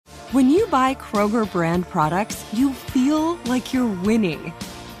When you buy Kroger brand products, you feel like you're winning.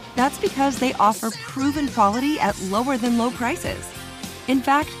 That's because they offer proven quality at lower than low prices. In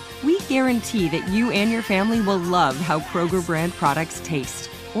fact, we guarantee that you and your family will love how Kroger brand products taste,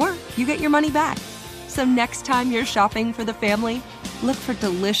 or you get your money back. So next time you're shopping for the family, look for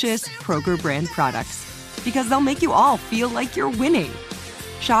delicious Kroger brand products, because they'll make you all feel like you're winning.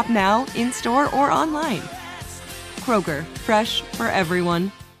 Shop now, in-store, or online. Kroger, fresh for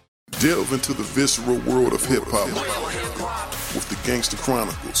everyone. Delve into the visceral world of hip-hop with the Gangsta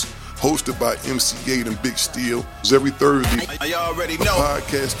Chronicles, hosted by MC Gate and Big Steel. Every Thursday, a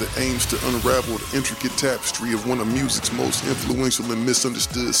podcast that aims to unravel the intricate tapestry of one of music's most influential and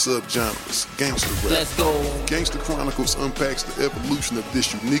misunderstood subgenres, gangsta rap. Let's go. Gangsta Chronicles unpacks the evolution of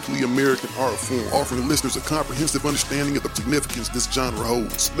this uniquely American art form, offering listeners a comprehensive understanding of the significance this genre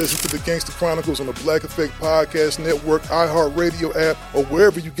holds. Listen to the Gangsta Chronicles on the Black Effect Podcast Network, iHeartRadio app, or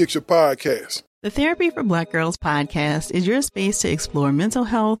wherever you get your podcasts. The Therapy for Black Girls podcast is your space to explore mental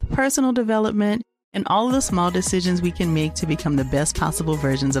health, personal development, and all of the small decisions we can make to become the best possible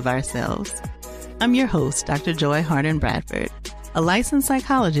versions of ourselves. I'm your host, Dr. Joy Harden Bradford, a licensed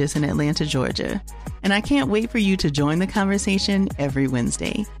psychologist in Atlanta, Georgia, and I can't wait for you to join the conversation every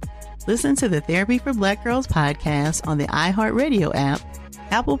Wednesday. Listen to the Therapy for Black Girls podcast on the iHeartRadio app,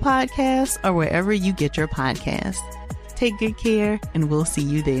 Apple Podcasts, or wherever you get your podcasts. Take good care, and we'll see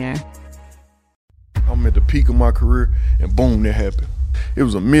you there. I'm at the peak of my career, and boom, that happened. It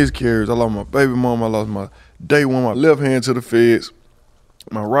was a miscarriage. I lost my baby mom. I lost my day one, my left hand to the feds,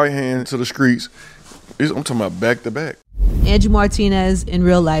 my right hand to the streets. I'm talking about back to back. Andrew Martinez in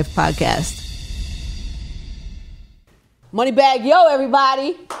Real Life podcast. Moneybagg Yo,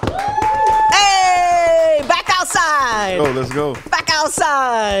 everybody. Hey, back outside. Oh, let's go. Back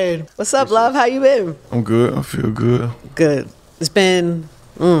outside. What's up, love? How you been? I'm good. I feel good. Good. It's been...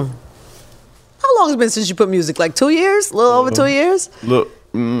 How long has it been since you put music? Like 2 years? A little over 2 years? A little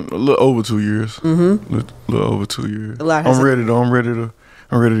over 2 years. Mm-hmm. A little over 2 years. I'm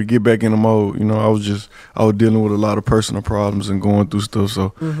ready to get back in the mode. You know, I was dealing with a lot of personal problems and going through stuff,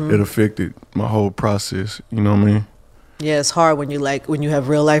 so it affected my whole process. You know what I mean? Yeah, it's hard when you have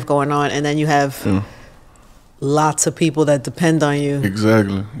real life going on, and then you have lots of people that depend on you.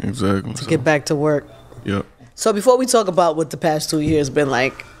 Exactly. To get back to work. Yep. So before we talk about what the past 2 years been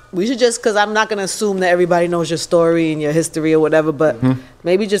like, we should just, because I'm not going to assume that everybody knows your story and your history or whatever, but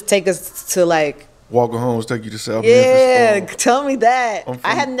maybe just take us to like... Walker Homes, take you to South Memphis. Yeah, tell me that.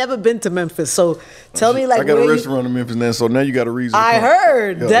 I had never been to Memphis, so tell me like... I got a restaurant in Memphis now, so now you got a reason. I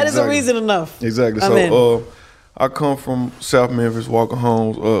heard. Yeah, that is a reason enough. Exactly. So I come from South Memphis, Walker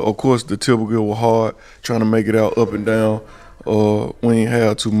Homes. Of course, the typical was hard, trying to make it out up and down. We ain't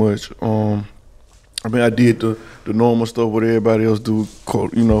had too much. I mean, I did the normal stuff what everybody else do.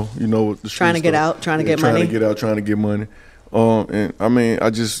 You know the trying to get out, trying to get money. Trying to get money. And I mean,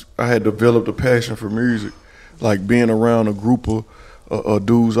 I had developed a passion for music, like being around a group of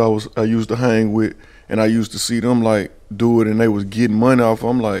dudes I used to hang with, and I used to see them like do it, and they was getting money off.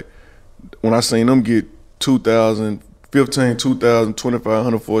 I'm like, when I seen them get $2,000, $1,500, $2,000,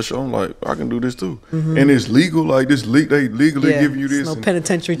 $2,500 for a show, I'm like, I can do this too. And it's legal, like they legally give you this. No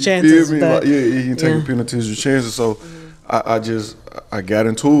penitentiary chances. You can take a penitentiary chances. So I got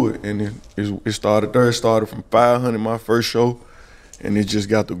into it, and it started there. It started from $500 my first show, and it just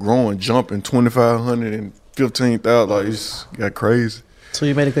got to growing, jumping $2,500 and $15,000. Like it's got crazy. So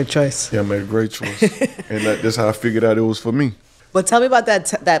you made a good choice. Yeah, I made a great choice, and that's how I figured out it was for me. But tell me about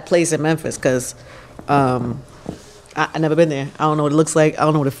that place in Memphis, because I never been there. I don't know what it looks like. I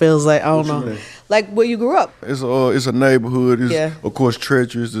don't know what it feels like. I don't know. Like where you grew up. It's a neighborhood. It's of course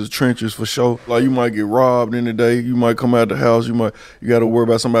treacherous. There's trenches for sure. Like you might get robbed in the day. You might come out the house. You got to worry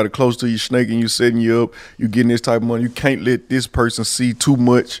about somebody close to you snaking you, setting you up. You getting this type of money. You can't let this person see too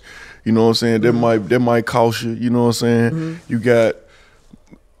much. You know what I'm saying? That might cost you. You know what I'm saying? You got.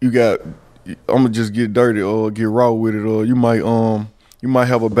 I'm gonna just get dirty or get raw with it, or you might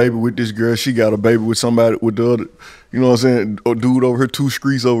have a baby with this girl. She got a baby with somebody with the other, you know what I'm saying? Or dude over here 2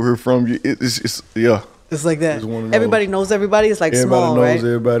 streets over here from you. It's yeah. It's like that. Everybody knows everybody. It's like small, right? Everybody knows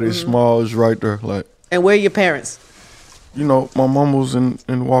everybody. It's small. It's right there. Like. And where are your parents? You know, my mom was in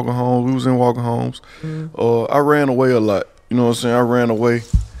Walker Homes. We was in Walker Homes. I ran away a lot. You know what I'm saying? I ran away.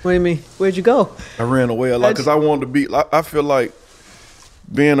 What do you mean? Where'd you go? I ran away a lot because I wanted to be. I feel like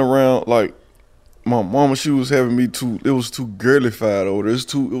being around like. My mama, she was having me it was too girlified over there. It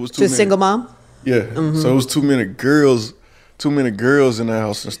was too many. Single mom? Yeah. So it was too many girls in the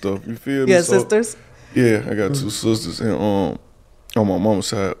house and stuff. You feel me? Yeah, sisters? Yeah, I got 2 sisters and on my mama's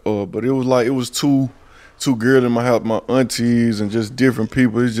side. But it was like it was too two girls in my house, my aunties and just different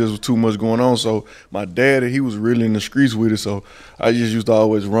people. It just was too much going on. So my daddy, he was really in the streets with it. So I just used to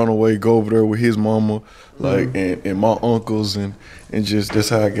always run away, go over there with his mama, like and my uncles and just that's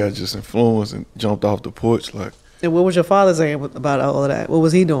how I got just influenced and jumped off the porch like. And what was your father saying about all of that? What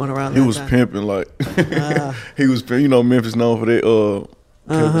was he doing around that time? He was pimping, like, he was, Memphis known for that,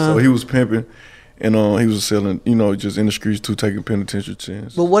 pimping, so he was pimping, and he was selling, just in the streets too, taking penitentiary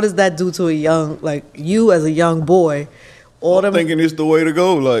chances. But what does that do to a young, like, you as a young boy? I'm thinking it's the way to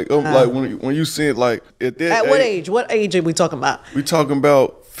go, like, like when you see it, like, at that At what age? What age are we talking about? We talking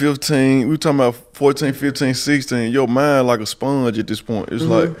about 15, we talking about 14, 15, 16, your mind like a sponge at this point. It's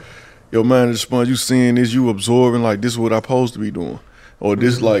like, your mind is a sponge. You seeing this, you absorbing like this is what I'm supposed to be doing, or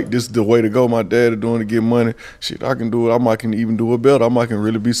this like this is the way to go. My dad is doing to get money. Shit, I can do it. I might can even do it better. I might can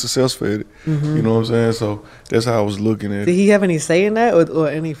really be successful at it. You know what I'm saying? So that's how I was looking at it. Did he have any say in that, or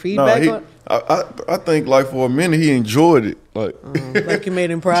any feedback on it? I think like for a minute he enjoyed it. Like like you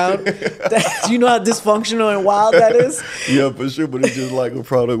made him proud. Do you know how dysfunctional and wild that is? Yeah, for sure. But it's just like a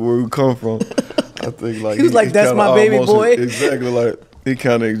product where we come from. I think like he was like, "That's my baby boy." Exactly like. He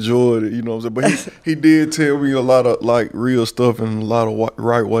kind of enjoyed it, you know what I'm saying? But he did tell me a lot of, like, real stuff and a lot of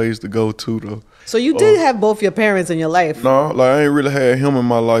right ways to go, too, though. So you did have both your parents in your life? No, like, I ain't really had him in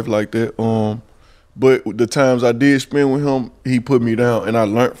my life like that. But the times I did spend with him, he put me down, and I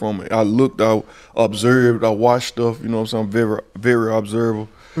learned from it. I looked, I observed, I watched stuff, you know what I'm saying? I'm very, very observant.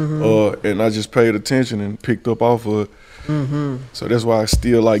 And I just paid attention and picked up off of it. So that's why I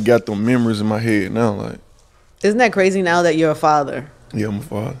still, like, got them memories in my head now, like. Isn't that crazy now that you're a father? Yeah, I'm a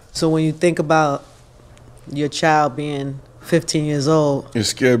father. So when you think about your child being 15 years old, it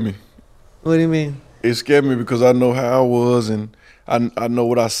scared me. What do you mean? It scared me because I know how I was and I know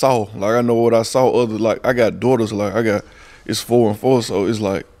what I saw. Like I know what I saw others, like I got daughters, like it's 4 and 4, so it's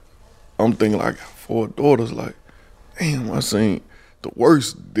like I'm thinking like I got 4 daughters, like damn, I seen the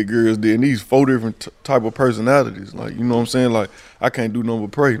worst the girls did, and these 4 different type of personalities, like you know what I'm saying? Like I can't do nothing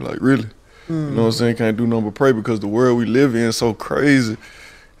but pray, like really. You know what I'm saying? Can't do nothing but pray because the world we live in is so crazy.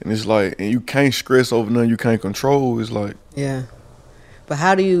 And it's like, and you can't stress over nothing you can't control. It's like. Yeah. But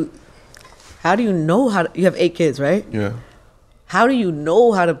how do you know how to, you have 8 kids, right? Yeah. How do you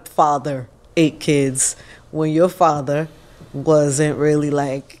know how to father 8 kids when your father wasn't really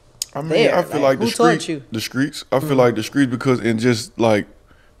like I mean, there? I feel like who taught you? The streets. I feel like the streets because, and just like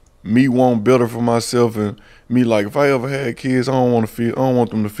me wanting better for myself and me like, if I ever had kids, I don't want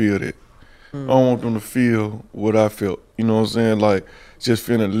them to feel that. I don't want them to feel what I felt. You know what I'm saying? Like just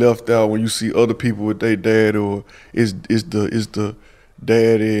feeling left out when you see other people with their dad, or it's the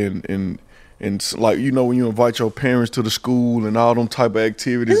daddy and like you know when you invite your parents to the school and all them type of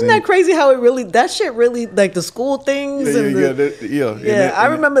activities. Isn't that crazy how that shit really like the school things? I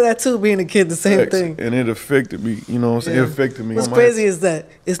remember that too, being a kid, the same thing. And it affected me. You know what I'm saying? It affected me. What's crazy is that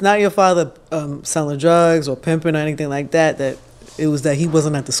it's not your father selling drugs or pimping or anything like that. That it was that he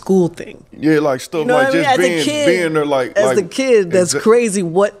wasn't at the school thing. Yeah, like stuff like just being there, like as the kid. That's crazy.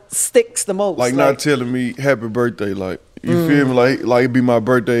 What sticks the most? Like not telling me happy birthday. Like you feel me? Like it'd be my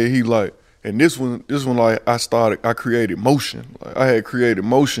birthday. He like, and this one like I created motion. Like I had created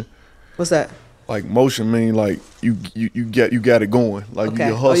motion. What's that? Like motion mean like you got it going. Like okay.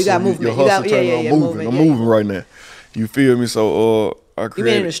 your hustle. You got movement. Your hustle I'm moving. I'm moving right now. You feel me? So I created. You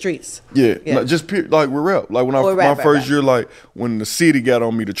mean in the streets? Yeah. Like, just like with rap. Like when my first year, like when the city got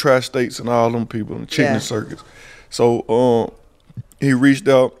on me, the tri-states and all them people and the chicken circuits. So he reached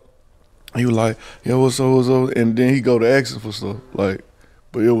out. He was like, "Yo, what's up?" And then he go to asking for stuff. Like,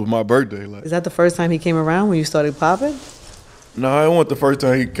 but it was my birthday. Like, is that the first time he came around when you started popping? No, it wasn't the first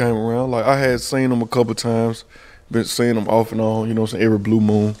time he came around. Like I had seen him a couple times, been seeing him off and on. You know, what I'm saying, every blue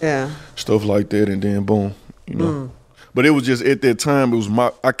moon. Yeah. Stuff like that, and then boom. You know. But it was just at that time, it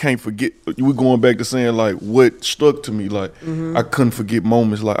was I can't forget. We're going back to saying like what stuck to me. Like I couldn't forget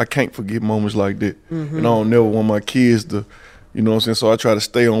moments. Like I can't forget moments like that. And I don't never want my kids to, you know what I'm saying? So I try to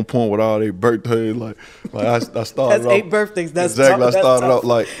stay on point with all their birthdays. Like I started that's 8 birthdays. That's exactly. Tough. I started out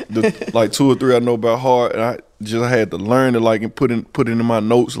like 2 or 3 I know about heart, and I had to learn it like and put it in my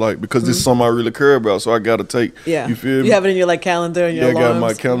notes like because this is something I really care about. So I got to take. Yeah. You feel me? You have it in your like calendar and your alarms. I got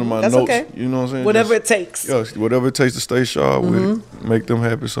my calendar, my that's notes. Okay. You know what I'm saying? Whatever it takes. Yeah, whatever it takes to stay sharp with it, make them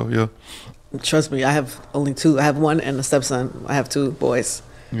happy. So yeah. Trust me, I have only 2. I have 1 and a stepson. I have 2 boys,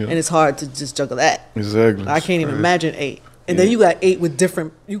 and it's hard to just juggle that. Exactly. I can't even imagine 8. And then you got 8 with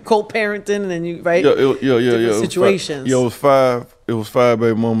different, you co-parenting, and then you right. Yeah. Situations. It was 5. It was 5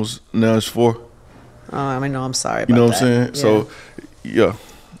 baby mamas. Now it's 4. I know. I'm sorry. You know what I'm saying? So, yeah.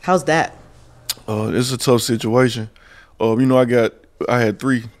 How's that? It's a tough situation. You know, I had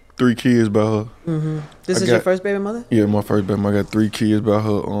three 3 kids by her. Mm-hmm. This is your first baby mother? Yeah, my first baby mother. I got 3 kids by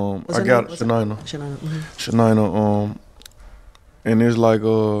her. What's I her got name? Shanina. Shanina. And it's like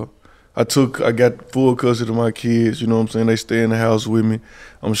I got full custody of my kids, you know what I'm saying? They stay in the house with me.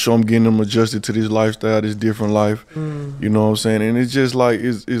 I'm sure I'm getting them adjusted to this lifestyle, this different life. You know what I'm saying? And it's just like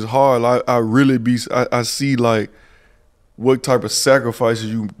it's hard. I see like what type of sacrifices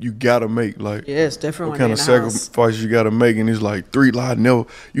you gotta make. Like yeah, it's different. What kind of sacrifices you gotta make, and it's like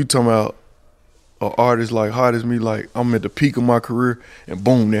you talking about an artist like hard as me, like I'm at the peak of my career and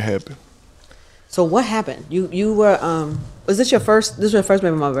boom, that happened. So what happened? You were was this your first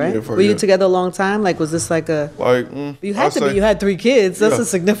baby mother, right? Yeah, were you together a long time? Like was this like a you had to be, you had 3 kids. That's a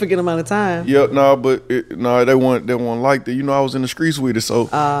significant amount of time. Yeah, they weren't like that. You know, I was in the streets with it, so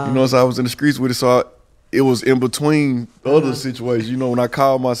I was in the streets with it, so it was in between other situations. You know, when I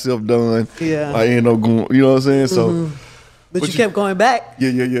called myself done, I ended up going, you know what I'm saying? So But you kept going back.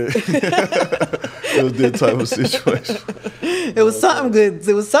 Yeah. It was that type of situation. It was something good.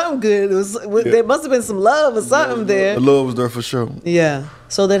 There must have been some love or something there. The love was there for sure. Yeah.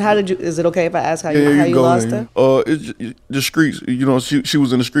 So then is it okay if I ask how you lost her? It's the streets. You know, she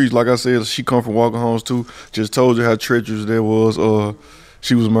was in the streets. Like I said, she come from walking homes too. Just told you how treacherous that was.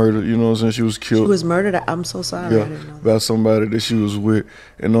 She was murdered, you know what I'm saying? She was killed. She was murdered? I'm so sorry. Yeah, I didn't know that. By somebody that she was with.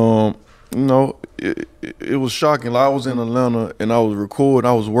 And, you know, it was shocking. Like, I was in Atlanta and I was recording.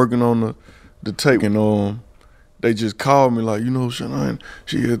 I was working on the tape. And they just called me like, you know, Shanina,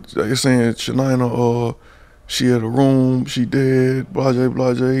 they saying Shanina, she had a room, she dead, blase,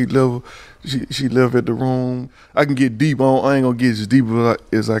 he left, she left at the room. I can get deep on, I ain't gonna get as deep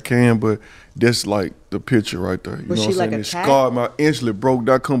as I can, but that's like the picture right there. You was know she what I'm like saying? It attacked? scarred my, instantly broke.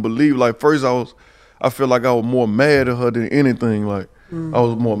 I couldn't believe. Like first I felt like I was more mad at her than anything. Like I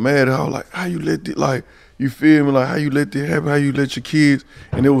was more mad at her. Like how you let this, like you feel me? Like how you let this happen? How you let your kids?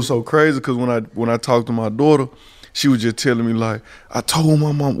 And it was so crazy because when I talked to my daughter, she was just telling me like, I told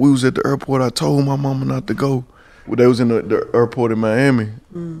my mom, we was at the airport. I told my mama not to go. Well, they was in the airport in Miami,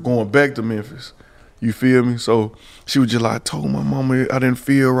 going back to Memphis. You feel me? So she was just like, I told my mama I didn't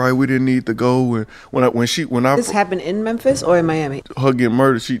feel right. We didn't need to go. And when I this happened in Memphis or in Miami? Her getting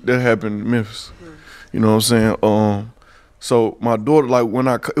murdered, that happened in Memphis. You know what I'm saying? So my daughter, like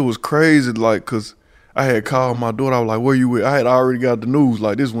it was crazy, like, cause I had called my daughter. I was like, where you at? I had already got the news.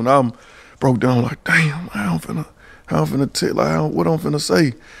 Like this when I'm broke down. Like damn, how I'm finna tell, like what I'm finna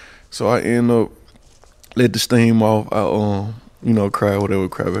say. So I end up let the steam off. I cried, whatever,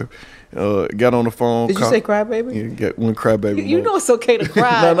 cry baby. Got on the phone. Did you say cry baby? Yeah, when cry baby. You know it's okay to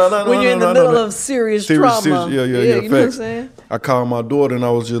cry when you're in the middle of serious trauma. Yeah. You know what I'm saying? I called my daughter and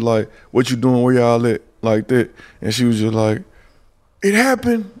I was just like, what you doing? Where y'all at? Like that. And she was just like, it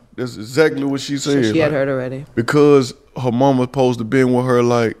happened. That's exactly what she said. So she had heard already. Because her mama supposed to been with her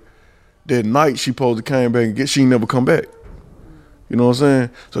like that night she supposed to came back and she never come back. You know what I'm saying?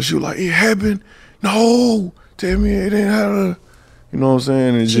 So she was like, it happened? No, tell me it ain't how. You know what I'm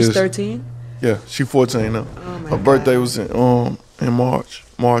saying? And she's 13? Yeah, she's 14 now. Oh my her birthday was in March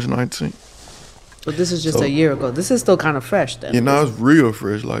 19th. But this is just a year ago. This is still kind of fresh then. Yeah, now it's real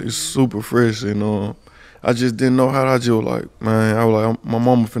fresh. Like it's super fresh. And I just didn't know how I just like, man, I was like, my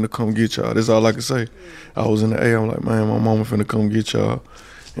mama finna come get y'all. That's all I could say. I was in the A, I'm like, man, my mama finna come get y'all.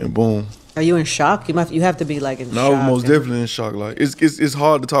 And boom. Are you in shock? You have to be like in shock. No, I was most definitely in shock. Like it's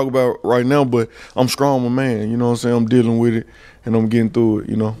hard to talk about right now, but I'm strong, my man. You know what I'm saying? I'm dealing with it and I'm getting through it,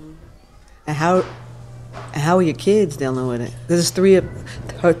 you know. And how are your kids dealing with it? There's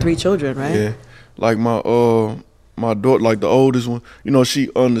her 3 children, right? Yeah. Like my daughter, like the oldest one, you know, she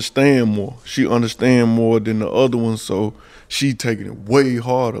understand more. She understand more than the other one, so she taking it way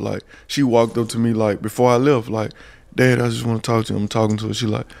harder. Like she walked up to me like before I left, like, Dad, I just want to talk to you. I'm talking to her. She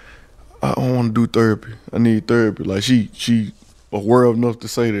like, I don't want to do therapy. I need therapy. Like she aware enough to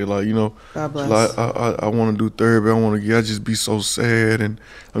say that, like, you know, God bless. Like I want to do therapy. I just be so sad and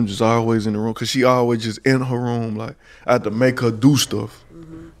I'm just always in the room because she always just in her room. Like I had to make her do stuff.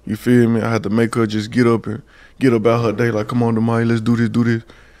 You feel me? I had to make her just get up and get about her day. Like, come on, Demai, let's do this.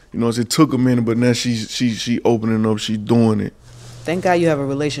 You know, it took a minute, but now she opening up. She's doing it. Thank God you have a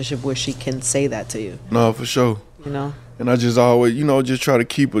relationship where she can say that to you. No, for sure. You know? And I just always, you know, just try to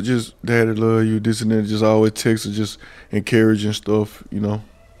keep her, just, Daddy love you, this and that. Just always text her, just encouraging stuff, you know.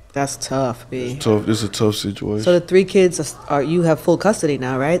 That's tough, B. It's tough. It's a tough situation. So the 3 kids you have full custody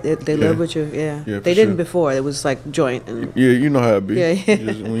now, right? They live with you, yeah. They didn't before. It was like joint. And yeah, you know how it be. Yeah.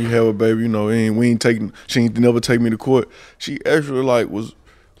 Just when you have a baby, you know, she ain't never take me to court. She actually was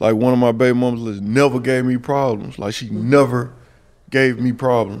like one of my baby mamas never gave me problems. Like she never gave me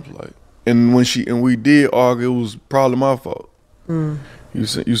problems. Like, and when we did argue, it was probably my fault. You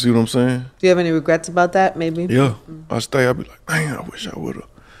see what I'm saying? Do you have any regrets about that? Maybe. Yeah, I be like, man, I wish I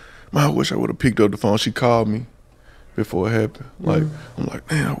would have picked up the phone. She called me before it happened. Like, I'm like,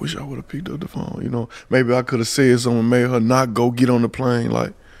 man, I wish I would have picked up the phone. You know, maybe I could have said something, made her not go get on the plane.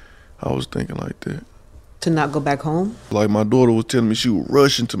 Like, I was thinking like that. To not go back home? Like, my daughter was telling me she was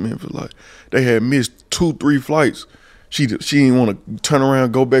rushing to Memphis. Like, they had missed 2-3 flights. She didn't want to turn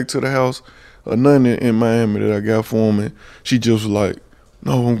around, go back to the house or nothing in Miami that I got for me. She just was like,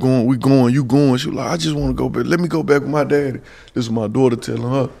 no, I'm going, we going, you going. She was like, I just want to go back. Let me go back with my daddy. This is my daughter telling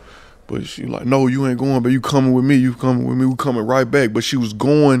her. But she like, no, you ain't going, but you coming with me. You coming with me. We coming right back. But she was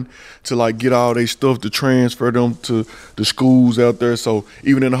going to like get all their stuff to transfer them to the schools out there. So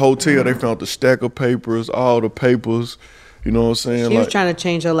even in the hotel, they found the stack of papers, all the papers. You know what I'm saying? She was trying to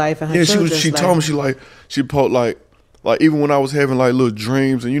change her life and her children's she told me she put like even when I was having like little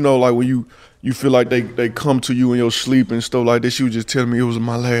dreams and you know like when you feel like they come to you in your sleep and stuff like that, she was just telling me it was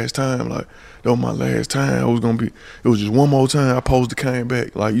my last time. Like, that was my last time. It was just one more time I supposed to came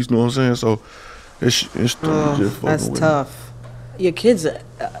back. Like, you know what I'm saying? So it's just that's tough. Your kids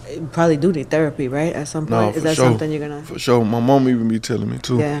probably do need therapy, right? At some point, is that sure. something you're gonna? For sure, my mom even be telling me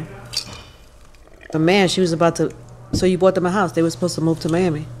too. Yeah. But man, she was about to. So you bought them a house. They were supposed to move to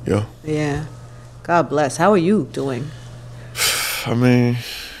Miami. Yeah. Yeah. God bless. How are you doing? I mean,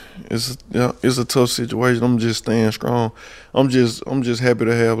 it's a tough situation. I'm just staying strong. I'm just happy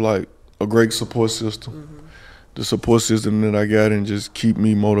to have like a great support system. The support system that I got and just keep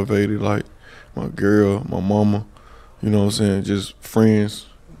me motivated. Like my girl, my mama, you know what I'm saying? Just friends,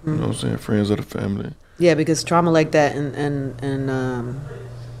 you know what I'm saying? Friends of the family. Yeah, because trauma like that and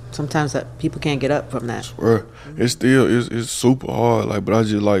sometimes that people can't get up from that. Sure. It's super hard. Like, but I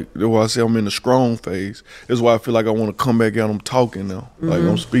just like that's why I say I'm in the strong phase. That's why I feel like I want to come back out. I'm talking now. Like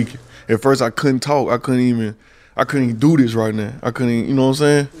I'm speaking. At first I couldn't talk. I couldn't even do this right now. I couldn't even, you know what I'm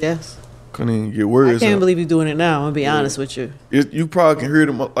saying? Yes. Couldn't even get words. I can't believe you're doing it now. I'm gonna be honest with you. You probably can hear it.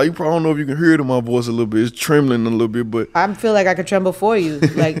 You probably don't know if you can hear it in my voice a little bit. It's trembling a little bit, but I feel like I could tremble for you.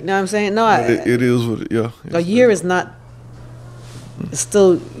 Like, you know what I'm saying? No, it is what it. Yeah. A year is not. It's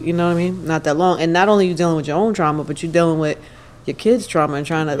still, you know what I mean? Not that long. And not only you dealing with your own trauma, but you're dealing with your kids' trauma and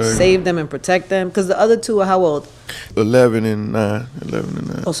trying to save them and protect them. Because the other two are how old? 11 and 9.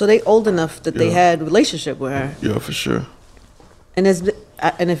 Oh, so they old enough that they had relationship with her. Yeah, for sure. And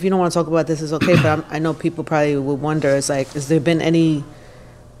if you don't want to talk about this, it's okay. But I know people probably would wonder. It's like, has there been any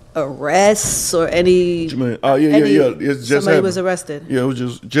arrests or any? What you mean? Oh yeah. It's just somebody was arrested. Yeah, it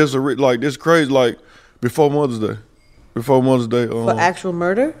was just like this crazy. Like before Mother's Day. For actual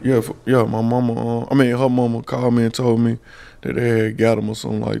murder? Yeah, my mama, her mama called me and told me that they had got him or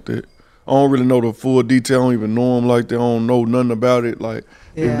something like that. I don't really know the full detail. I don't even know him like that. I don't know nothing about it. Like,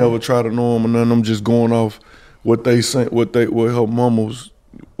 they never try to know him or nothing. I'm just going off what they sent, what her mama was,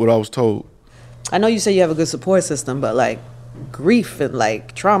 what I was told. I know you say you have a good support system, but like grief and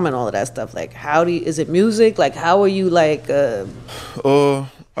like trauma and all of that stuff, like is it music? Like, how are you like,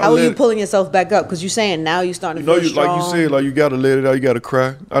 how are you pulling yourself back up? Because you're saying now you're starting to feel strong. Like you said, like you got to let it out. You got to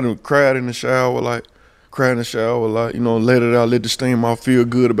cry. I done cried in the shower, a lot. You know, let it out, let the steam out, feel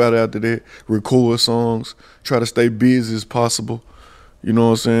good about it after that. Record songs, try to stay busy as possible. You know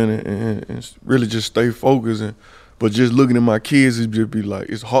what I'm saying? And really just stay focused. But just looking at my kids, it just be like,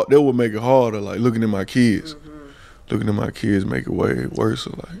 it's hard. That would make it harder, like looking at my kids. Looking at my kids make it way worse.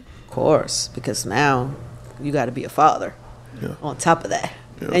 Like. Of course, because now you got to be a father on top of that.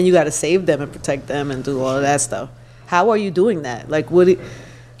 Yeah. And you got to save them and protect them and do all of that stuff. How are you doing that? Like,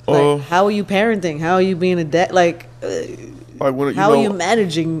 how are you parenting? How are you being a dad? Like how are you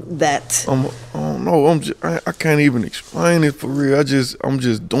managing that? I don't know. I can't even explain it for real. I'm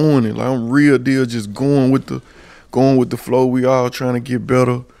just doing it. Like I'm real deal, just going with the flow. We all trying to get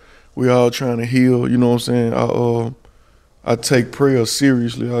better. We all trying to heal. You know what I'm saying? I take prayer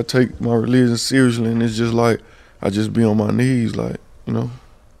seriously. I take my religion seriously, and it's just like I just be on my knees, like, you know.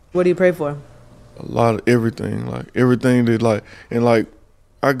 What do you pray for? A lot of everything, like everything that like, and like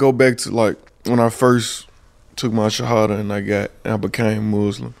I go back to like when I first took my shahada and I became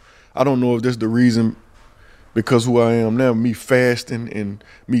Muslim. I don't know if that's the reason, because who I am now, me fasting and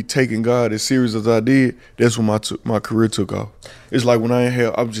me taking God as serious as I did, that's when my career took off. It's like when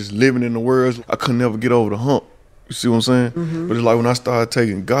I'm just living in the world, I could never get over the hump. You see what I'm saying? Mm-hmm. But it's like when I started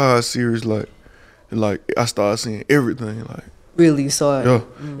taking God serious, like I started seeing everything, like. Really saw it. Yeah,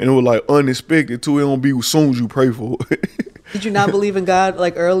 and it was like unexpected too. It don't be as soon as you pray for it. Did you not believe in God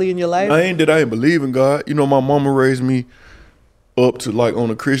like early in your life? I ain't believe in God. You know, my mama raised me up to like on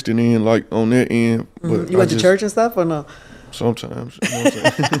the Christian end, like on that end. But you went to church and stuff or no? Sometimes, you know what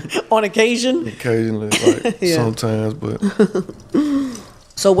I'm saying? On occasion? Occasionally, like sometimes, but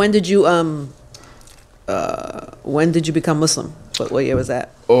So when did you become Muslim? What year was that?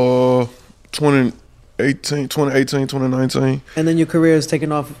 2018, 2019. And then your career is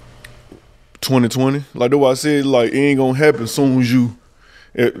taking off. 2020. Like that's why I said, like, it ain't gonna happen soon as you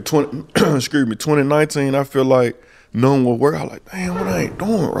at 2019, I feel like none will work. I like, damn, what I ain't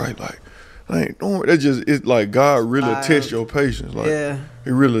doing right. Like, I ain't doing it. It's like God really tests your patience. Like, He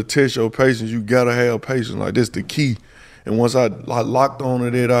really tests your patience. You gotta have patience. Like, that's the key. And once I locked on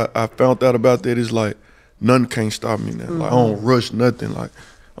to that, I found out about that. It's like nothing can't stop me now. Like, I don't rush nothing. Like,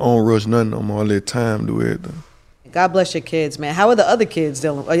 I don't rush nothing no more. I let time do everything. God bless your kids, man. How are the other kids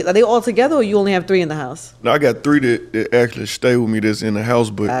dealing? Are they all together, or you only have 3 in the house? No, I got 3 that actually stay with me that's in the house.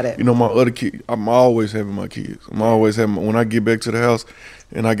 But, you know, my other kids, I'm always having my kids. I'm always having when I get back to the house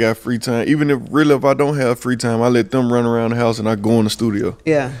and I got free time. Even if I don't have free time, I let them run around the house and I go in the studio.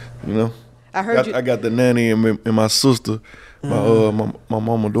 Yeah. You know? I heard I got the nanny and my sister, my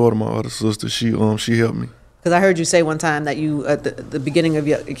mama daughter, my other sister, she helped me. Because I heard you say one time that you, at the beginning of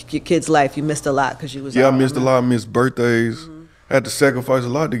your kid's life, you missed a lot because you was I missed a lot. I missed birthdays. I had to sacrifice a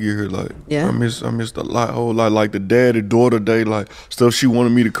lot to get here. Like, I missed a lot, whole lot. Like the daughter day, like stuff she wanted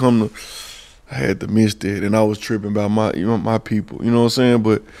me to come to. I had to miss that, and I was tripping about my people. You know what I'm saying?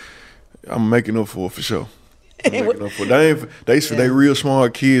 But I'm making up for it for sure. They real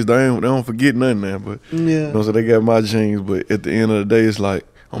smart kids. They don't forget nothing now. But you know, so they got my genes. But at the end of the day, it's like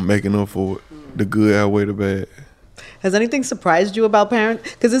I'm making up for it. The good outweigh the bad. Has anything surprised you about parenting?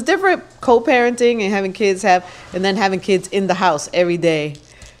 Because it's different co-parenting and having kids and then having kids in the house every day.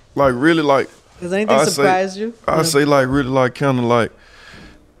 Like, really, like. Has anything surprised you? I say, like, really, like, kind of like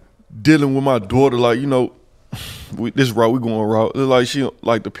dealing with my daughter, like, you know, we going raw. It's like she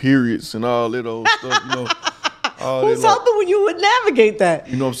like the periods and all that old stuff, you know. Who's helping when you would navigate that?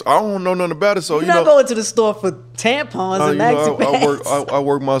 You know what I'm saying? I don't know nothing about it, so you're not going to the store for tampons and maxi pads. I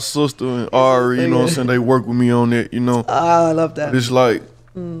work my sister and Ari, you know what I'm saying? They work with me on that, you know. Oh, I love that. It's like,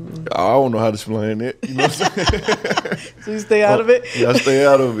 I don't know how to explain that, you know what I'm saying? So you stay out of it? Yeah, I stay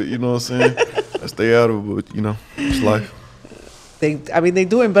out of it, you know what I'm saying? I stay out of it, but, you know, it's life. They're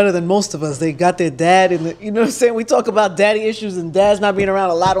doing better than most of us. They got their dad in the, you know what I'm saying? We talk about daddy issues and dads not being around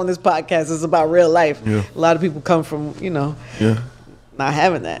a lot on this podcast. It's about real life. Yeah. A lot of people come from, you know, not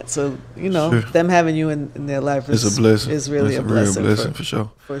having that. So, you know, them having you in their life is a blessing. It's really a blessing. Real blessing for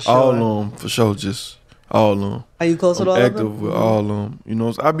sure. For sure. All of them, for sure, just all of them. Are you close with all of them? Active with all of them. You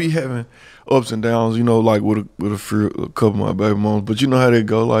know, I be having ups and downs, you know, like with a couple of my baby moms. But you know how they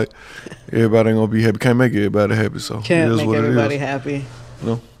go, like, everybody ain't gonna be happy. Can't make everybody happy, so can't make everybody happy. You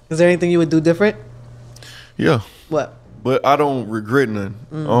know? Is there anything you would do different? Yeah. What? But I don't regret nothing.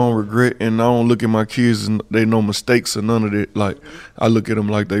 I don't regret, and I don't look at my kids and they no mistakes or none of that. Like, I look at them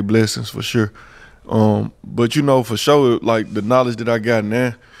like they blessings for sure. But you know, for sure, like the knowledge that I got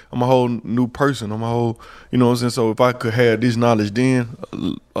now, I'm a whole new person. I'm a whole, you know what I'm saying? So if I could have this knowledge then,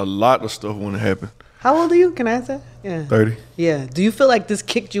 a lot of stuff wouldn't happen. How old are you? Can I ask that? Yeah. 30. Yeah. Do you feel like this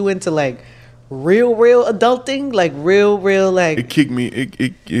kicked you into like real adulting? Like real like. It kicked me.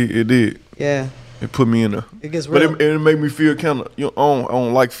 It did. Yeah. It put me in there. It gets real. But it made me feel kind of, you know, I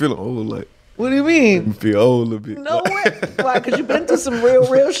don't like feeling old. Like. What do you mean? Make me feel old a little bit. No way. Why? Because you've been through some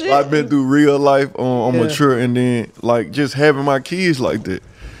real shit? I've been through real life. I'm mature, and then like just having my kids like that.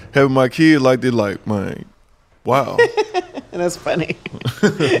 Like, man, wow. And that's funny.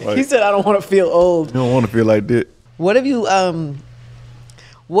 Like, he said, I don't want to feel old. You don't want to feel like that. What have you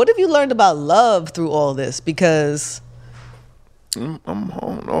learned about love through all this? Because I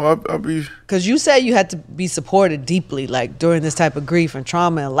don't know. I be, because you said you had to be supported deeply, like during this type of grief and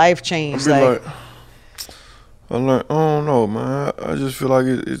trauma and life change. I don't know, man. I just feel like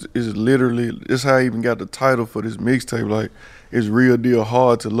it's literally, it's how I even got the title for this mixtape. Like, it's real deal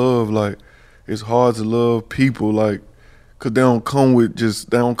hard to love. Like, it's hard to love people, like, cause they don't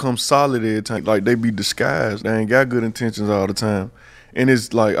come solid every time. Like, they be disguised. They ain't got good intentions all the time. And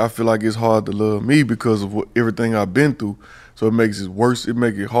it's like, I feel like it's hard to love me because of everything I've been through. So it makes it worse. It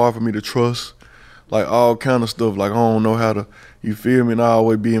makes it hard for me to trust. Like, all kind of stuff. Like, I don't know how to, you feel me? And I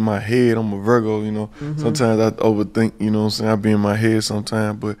always be in my head. I'm a Virgo, you know. Mm-hmm. Sometimes I overthink, you know what I'm saying? I be in my head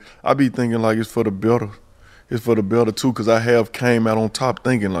sometimes. But I be thinking like it's for the better. It's for the better, too, because I have came out on top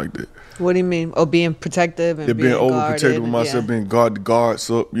thinking like that. What do you mean? Oh, being protective and being overprotective with myself, being guards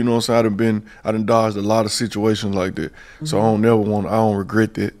up. You know what I'm saying? I done dodged a lot of situations like that. Mm-hmm. So I don't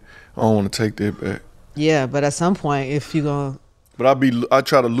regret that. I don't want to take that back. Yeah, but at some point, if you gonna. But I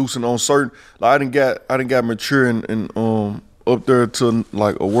try to loosen on certain. Like I didn't got mature and up there to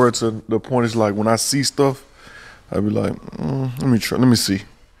like a word to the point is like when I see stuff, I be like, let me see.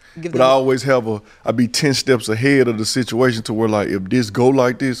 But I always I be 10 steps ahead of the situation to where like if this go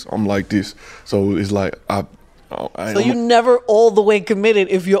like this, I'm like this. So it's like so you never all the way committed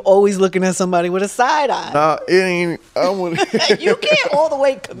if you're always looking at somebody with a side eye. Nah, it ain't. You can't all the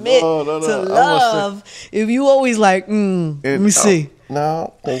way commit to love if you always like, let me see.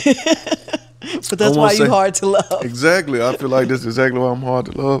 No. But that's why you hard to love. Exactly. I feel like that's exactly why I'm hard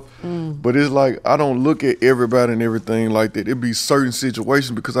to love. But it's like I don't look at everybody and everything like that. It be certain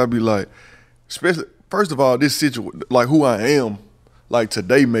situations because I be like, especially first of all, this situation, like who I am. Like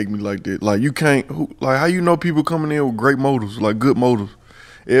today make me like that. Like you can't, like how you know people coming in with great motives, like good motives.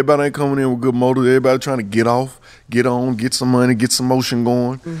 Everybody ain't coming in with good motives. Everybody trying to get off, get on, get some money, get some motion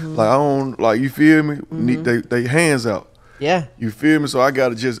going. Like I don't, like you feel me? They hands out. Yeah. You feel me? So I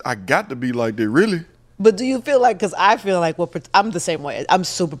got to be like that, really. But do you feel like, because I feel like I'm the same way. I'm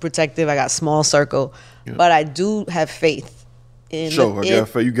super protective. I got small circle, but I do have faith. Sure,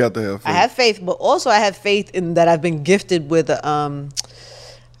 you got to have faith. I have faith, but also I have faith in that I've been gifted with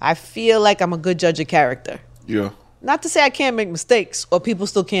I feel like I'm a good judge of character. Yeah. Not to say I can't make mistakes or people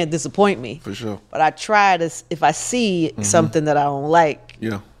still can't disappoint me. For sure. But I try to, if I see something that I don't like,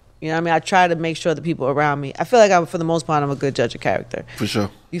 yeah. You know what I mean? I try to make sure the people around me, I feel like for the most part, I'm a good judge of character. For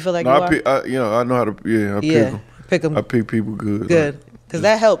sure. You feel like you are? I know how to, pick them. I pick people good. Good. Because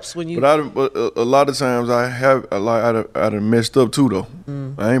that helps when you. But a lot of times I done messed up too though.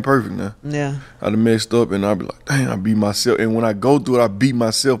 I ain't perfect now. Yeah. I done messed up and I be like, dang, I beat myself. And when I go through it, I beat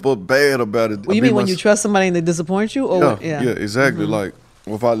myself up bad about it. Well, you mean when you trust somebody and they disappoint you? Or yeah, exactly. Like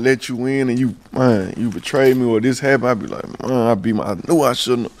if I let you in and you betrayed me or this happened, I be like, I knew I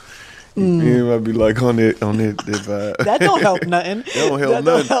shouldn't. Yeah, I'd be like on that vibe. That don't help nothing. That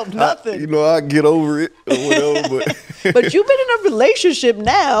don't help nothing. I get over it or whatever. But you've been in a relationship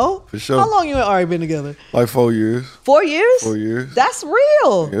now. For sure. How long you and Ari been together? Like 4 years. 4 years? 4 years. That's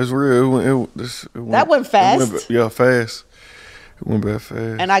real. Yeah, it's real. That went fast. Fast. It went back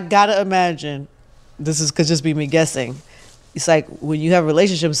fast. And I gotta imagine, could just be me guessing. It's like when you have a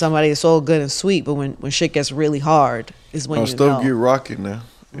relationship with somebody, it's all good and sweet, but when shit gets really hard, is when stuff get rocky now.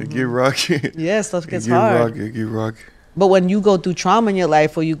 It get rocky. Yeah, stuff gets hard. It get rocky. But when you go through trauma in your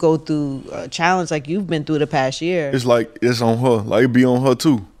life or you go through a challenge like you've been through the past year. It's like it's on her. Like it be on her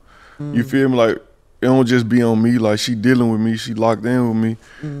too. You feel me? Like it don't just be on me. Like she dealing with me. She locked in with me.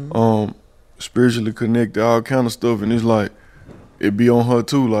 Spiritually connected, all kind of stuff. And it's like it be on her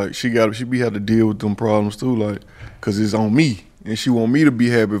too. Like she had to deal with them problems too. Like cause it's on me. And she want me to be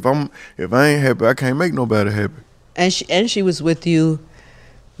happy. If I ain't happy, I can't make nobody happy. And she was with you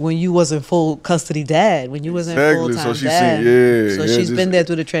when you wasn't full custody dad, when you wasn't full-time dad. So she's been there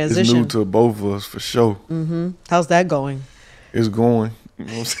through the transition. It's new to both of us, for sure. How's that going? It's going. You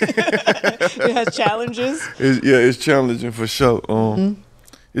know what I'm saying? It has challenges? It's challenging, for sure.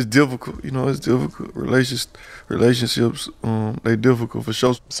 It's difficult. It's difficult. Relationships, they difficult, for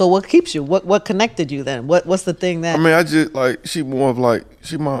sure. So what keeps you? What connected you then? What's the thing that... I mean, I just, like, she more of like,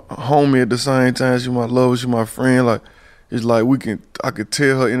 she my homie at the same time. She my lover. She my friend. Like, it's like I could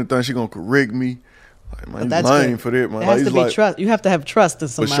tell her anything, she gonna correct me. Like, man, you lying for that, man. It has to be trust. You have to have trust in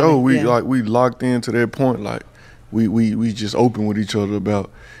somebody. For sure, we locked into that point. Like we just open with each other about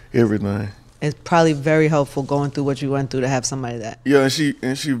everything. It's probably very helpful going through what you went through to have somebody that. Yeah,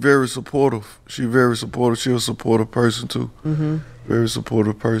 and she very supportive. She very supportive. She a supportive person too. Very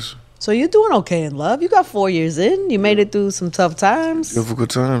supportive person. So you're doing okay in love. You got 4 years in. You made it through some tough times. Difficult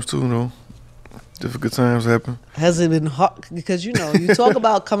times too, though. Difficult times happen. Has it been hard? Because, you talk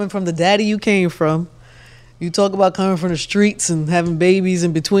about coming from the daddy you came from. You talk about coming from the streets and having babies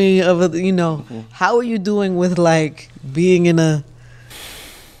in between How are you doing with, like, being in a,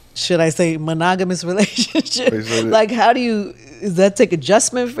 should I say, monogamous relationship? Like, does that take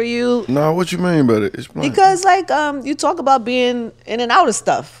adjustment for you? No, what you mean by that? Explain. Because, like, you talk about being in and out of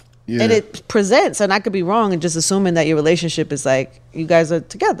stuff. Yeah. And it presents, and I could be wrong, and just assuming that your relationship is, like, you guys are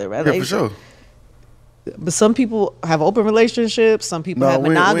together, right? Yeah, like, for sure. But some people have open relationships. Some people have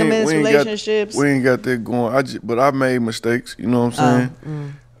monogamous relationships. We ain't got that going. But I made mistakes. You know what I'm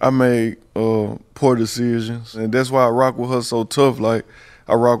saying? I made poor decisions, and that's why I rock with her so tough. Like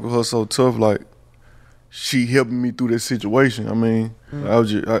she helped me through that situation. I mean, I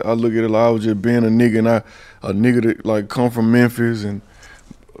look at it like I was just being a nigga, and a nigga that like come from Memphis and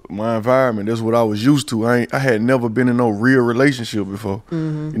my environment. That's what I was used to. I had never been in no real relationship before. You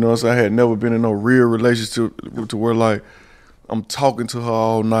know what I'm saying? I had never been in no real relationship to where like I'm talking to her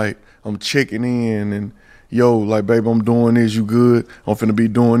all night. I'm checking in and yo, like, babe, I'm doing this. You good? I'm finna be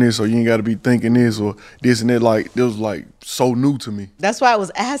doing this, or you ain't got to be thinking this or this and that. Like, it was like so new to me. That's why I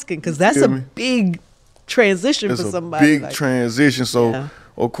was asking, because that's a big transition for somebody. It's a big transition. So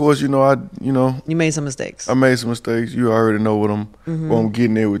of course, you made some mistakes. I made some mistakes. You already know what I'm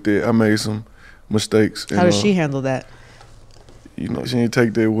getting at with that. I made some mistakes. How does she handle that? She didn't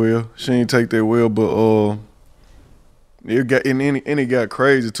take that well. But it got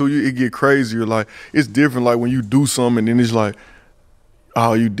crazy too. It get crazier. Like, it's different. Like when you do something and then it's like,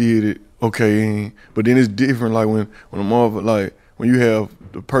 oh, you did it, okay. But then it's different. Like when a motherfucker, like when you have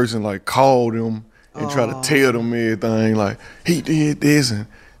the person like call them and try to tell them everything. Like, he did this and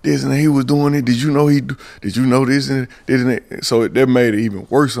he was doing it. Did you know did you know this and that? So that made it even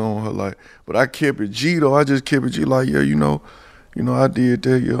worse on her. Like, but I kept it G though. I just kept it G. Like, yeah, I did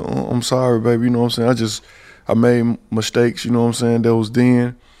that. Yeah, I'm sorry, baby. You know what I'm saying? I made mistakes. You know what I'm saying? That was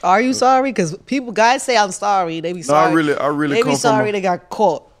then. Are you sorry? Because guys say I'm sorry. They be sorry. No, I really. They be sorry they got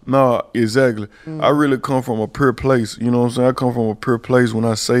caught. No, exactly. I really come from a pure place. You know what I'm saying? I come from a pure place when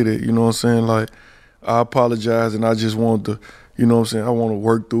I say that. You know what I'm saying? Like, I apologize and I just want to, you know what I'm saying? I want to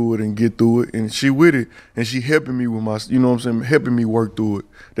work through it and get through it. And she with it. And she helping me with my, you know what I'm saying? Helping me work through it.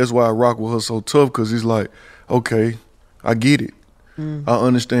 That's why I rock with her so tough, because it's like, okay, I get it. I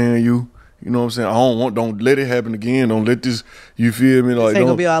understand you. You know what I'm saying? Don't let it happen again. Don't let this, you feel me? Like, this ain't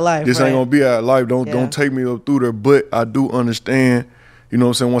gonna be our life. This ain't gonna be our life. Don't take me up through there. But I do understand, you know what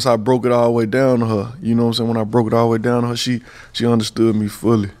I'm saying? Once I broke it all the way down to her, you know what I'm saying? When I broke it all the way down to her, she understood me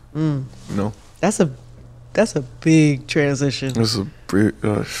fully. You know? That's a big transition.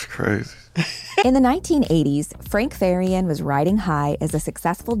 It's crazy. In the 1980s, Frank Farian was riding high as a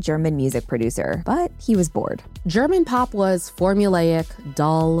successful German music producer, but he was bored. German pop was formulaic,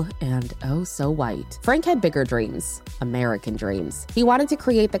 dull, and oh so white. Frank had bigger dreams, American dreams. He wanted to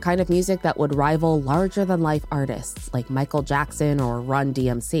create the kind of music that would rival larger-than-life artists like Michael Jackson or Run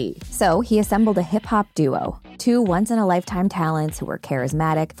DMC. So he assembled a hip-hop duo, two once-in-a-lifetime talents who were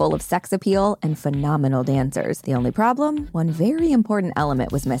charismatic, full of sex appeal, and phenomenal dancers. The only problem? One very important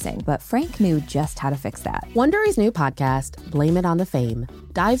element was missing, but Frank knew just how to fix that. Wondery's new podcast, Blame It on the Fame,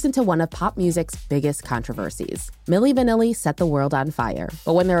 dives into one of pop music's biggest controversies. Milli Vanilli set the world on fire,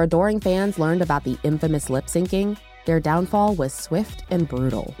 but when their adoring fans learned about the infamous lip-syncing, their downfall was swift and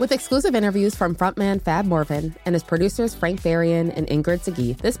brutal. With exclusive interviews from frontman Fab Morvan and his producers Frank Farian and Ingrid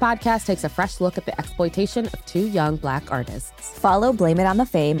Segui, this podcast takes a fresh look at the exploitation of two young Black artists. Follow Blame It on the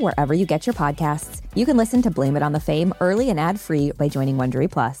Fame wherever you get your podcasts. You can listen to Blame It on the Fame early and ad-free by joining Wondery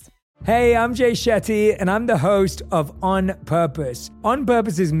Plus. Hey, I'm Jay Shetty, and I'm the host of On Purpose. On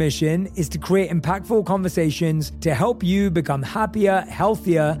Purpose's mission is to create impactful conversations to help you become happier,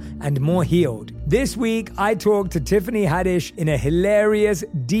 healthier, and more healed. This week, I talked to Tiffany Haddish in a hilarious,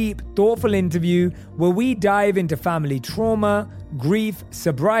 deep, thoughtful interview where we dive into family trauma, grief,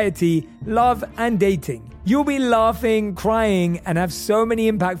 sobriety, love, and dating. You'll be laughing, crying, and have so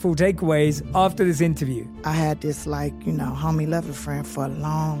many impactful takeaways after this interview. I had this, homie lover friend for a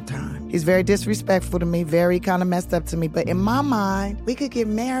long time. He's very disrespectful to me, very kind of messed up to me. But in my mind, we could get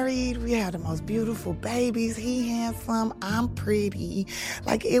married. We have the most beautiful babies. He handsome. I'm pretty.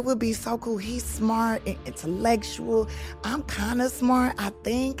 It would be so cool. He's smart and intellectual. I'm kind of smart, I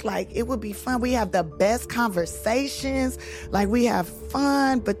think. It would be fun. We have the best conversations. We have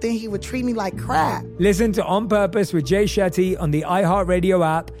fun, but then he would treat me like crap. Listen to On Purpose with Jay Shetty on the iHeartRadio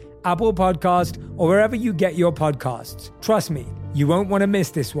app, Apple Podcast, or wherever you get your podcasts. Trust me, you won't want to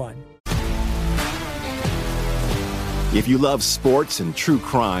miss this one. If you love sports and true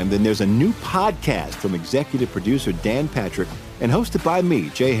crime, then there's a new podcast from executive producer Dan Patrick and hosted by me,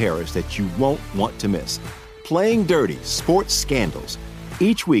 Jay Harris, that you won't want to miss. Playing Dirty: Sports Scandals.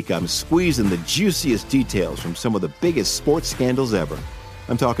 Each week, I'm squeezing the juiciest details from some of the biggest sports scandals ever.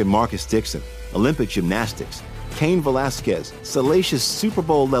 I'm talking Marcus Dixon, Olympic gymnastics, Cain Velasquez, salacious Super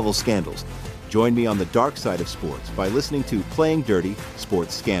Bowl-level scandals. Join me on the dark side of sports by listening to Playing Dirty: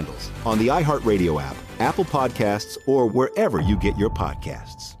 Sports Scandals on the iHeartRadio app, Apple Podcasts, or wherever you get your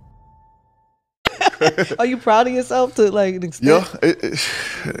podcasts. Are you proud of yourself to an extent?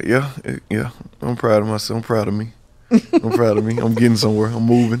 Yeah. I'm proud of myself. I'm proud of me. I'm getting somewhere. I'm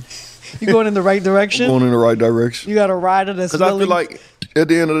moving. You going in the right direction? I'm going in the right direction. You got a rider that's because I feel like at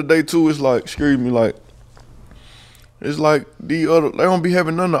the end of the day too, it's it's like they don't be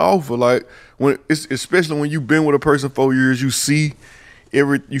having nothing to offer. Especially when you've been with a person 4 years, you see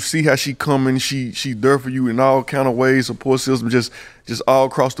how she coming, she there for you in all kind of ways, support system, just all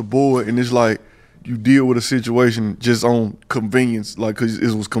across the board, and it's like you deal with a situation just on convenience, cause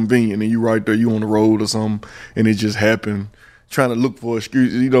it was convenient, and you right there, you on the road or something, and it just happened. Trying to look for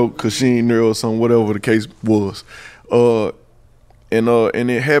excuses, cause she ain't there or something, whatever the case was, and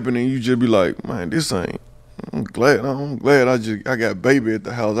it happened, and you just be like, man, this ain't. I'm glad I got baby at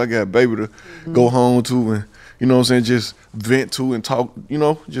the house. I got baby to go home to, and you know what I'm saying, just vent to and talk, you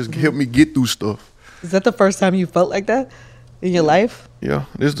know, just help me get through stuff. Is that the first time you felt like that in your life? Yeah,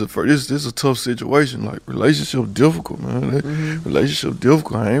 this is a tough situation. Like, relationship difficult, man. Relationship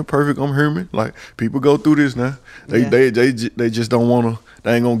difficult. I ain't perfect. I'm human. Like, people go through this now. They just don't want to.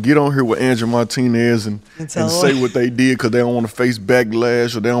 They ain't gonna get on here with Andrew Martinez and say what they did because they don't want to face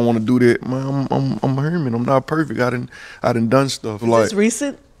backlash or they don't want to do that. Man, I'm a human. I'm not perfect. I done done stuff. Is this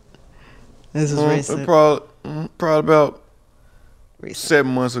recent? This is recent. Probably about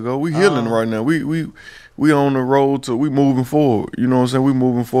 7 months ago. We healing right now. We on the road to, we moving forward. You know what I'm saying? We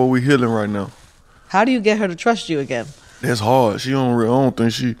moving forward. We healing right now. How do you get her to trust you again? That's hard. I don't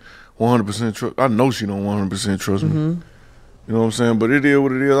think she 100% trust. I know she don't 100% trust me. You know what I'm saying? But it is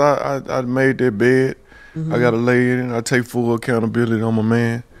what it is. I made that bed. I got to lay in it. I take full accountability. I'm a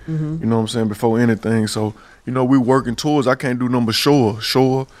man. You know what I'm saying? Before anything. So, you know, we working towards, I can't do nothing but show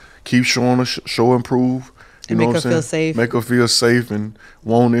her. Keep showing her, show improve. You know make her feel safe. Make her feel safe and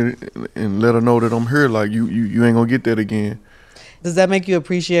want it and let her know that I'm here. Like, you ain't going to get that again. Does that make you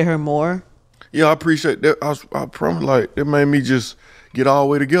appreciate her more? Yeah, I appreciate that. I promise, like, it made me just get all the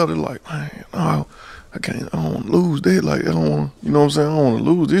way together. Like, man, no, I don't want to lose that. Like, I don't want to, you know what I'm saying? I don't want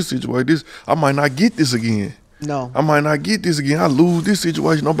to lose this situation. I might not get this again. No. I might not get this again. I lose this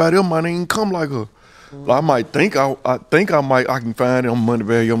situation. Nobody else might even come like her. Like, I might think I can find it on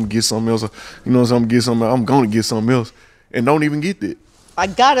Moneybagg Yo. I'm gonna get something else. You know what I'm saying? I'm gonna get something else, and don't even get that. I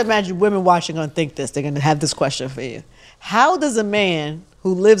gotta imagine women watching gonna think this. They're gonna have this question for you: how does a man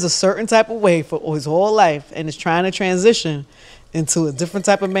who lives a certain type of way for his whole life and is trying to transition into a different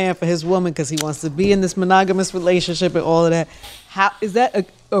type of man for his woman because he wants to be in this monogamous relationship and all of that? How is that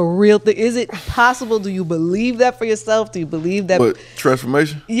a real thing? Is it possible? Do you believe that for yourself? Do you believe that? What,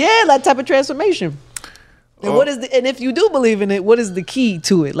 transformation? Yeah, that type of transformation. And and if you do believe in it, what is the key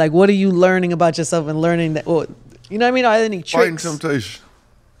to it? Like, what are you learning about yourself and learning that, or, you know what I mean? Are there any tricks? Fighting temptation.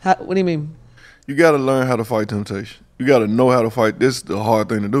 What do you mean? You got to learn how to fight temptation. You got to know how to fight. This is the hard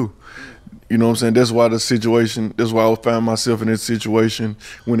thing to do. You know what I'm saying? That's why I found myself in this situation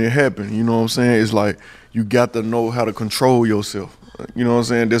when it happened. You know what I'm saying? It's like, you got to know how to control yourself. You know what I'm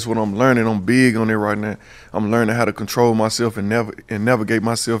saying? That's what I'm learning. I'm big on it right now. I'm learning how to control myself and navigate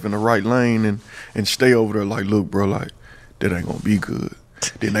myself in the right lane and stay over there like, look, bro, like, that ain't gonna be good.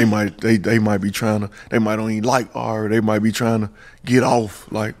 Then they might be trying to, they might don't even like R, they might be trying to get off.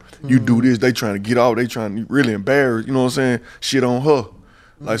 Like, you do this, they trying to get off, they trying to really embarrass, you know what I'm saying, shit on her.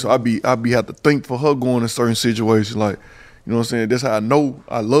 Like, so I have to think for her going in certain situations, like, you know what I'm saying? That's how I know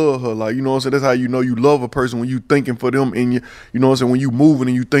I love her. Like, you know what I'm saying? That's how you know you love a person, when you thinking for them and you know what I'm saying, when you moving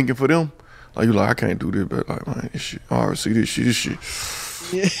and you thinking for them. Like, you like, I can't do this, but like, man, this shit, I already see this shit.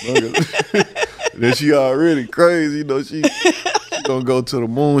 Yeah. Then she already crazy, you know, she gonna go to the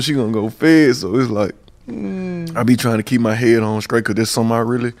moon, she gonna go fed. So it's like, I be trying to keep my head on straight because that's something I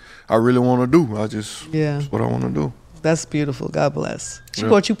really want to do. That's what I want to do. That's beautiful. God bless. She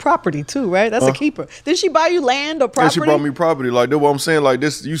bought you property too, right? That's a keeper. Did she buy you land or property? Yeah, she brought me property. Like, that's what I'm saying. Like,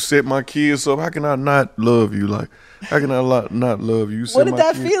 this, you set my kids up. How can I not love you? Like, how can I not love you? What did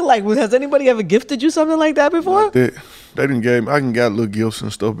that feel like? Has anybody ever gifted you something like that before? Like that. They didn't give me. I can got little gifts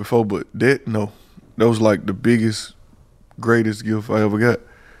and stuff before, but no. That was like the biggest, greatest gift I ever got.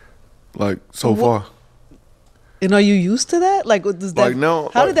 Like, so far. And are you used to that? Like, does that? Like,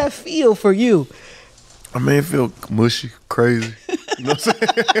 no. How did that feel for you? I mean, it felt mushy, crazy. You know what I'm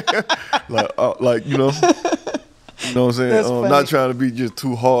saying? like, you know what I'm saying? Not trying to be just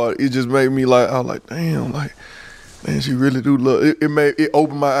too hard. It just made me like, I was like, damn, like, man, she really do love. It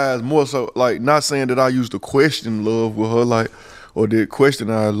opened my eyes more. So, like, not saying that I used to question love with her, like, or did question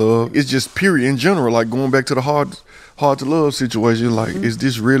our love. It's just period in general. Like, going back to the hard to love situation. Like, is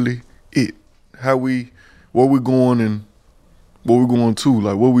this really it? Where we going and where we going to?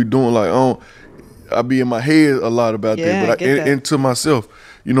 Like, what we doing? Like, I be in my head a lot about that, but and to myself,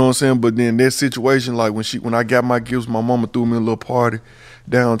 you know what I'm saying? But then that situation, like when I got my gifts, my mama threw me a little party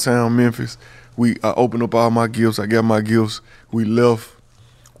downtown Memphis. I opened up all my gifts. I got my gifts. We left.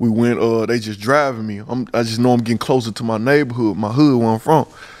 We went. They just driving me. I just know I'm getting closer to my neighborhood, my hood where I'm from.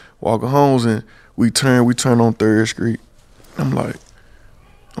 Walking homes, and we turn on 3rd Street. I'm like,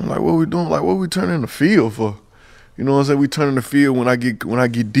 what we doing? Like, what we turning the field for? You know what I'm saying? We turn in the field. When I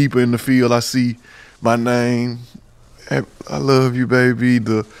get deeper in the field, I see my name. I love you, baby.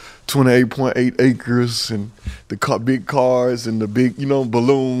 The 28.8 acres and the big cars and the big, you know,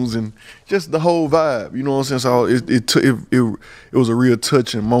 balloons and just the whole vibe. You know what I'm saying? So it was a real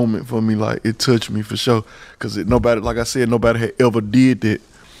touching moment for me. Like, it touched me for sure, because nobody, like I said, nobody had ever did that.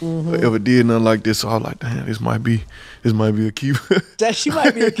 ever did nothing like this. So I was like, damn, this might be a keeper. That she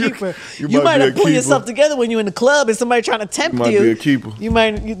might be a keeper. you might have pulled yourself together when you're in the club and somebody trying to tempt you. Might be a keeper. You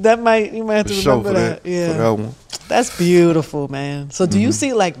might have to remember that. Yeah, for that one. That's beautiful, man. So do you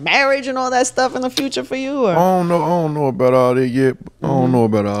see like marriage and all that stuff in the future for you? Or? I don't know about all that yet. I don't know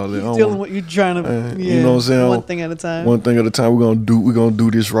about all that. You're dealing with you trying to, you know what I'm saying? One thing at a time. One thing at a time. We're gonna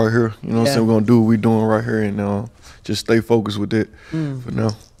do this right here. You know what I'm saying? We're gonna do what we're doing right here, and just stay focused with it for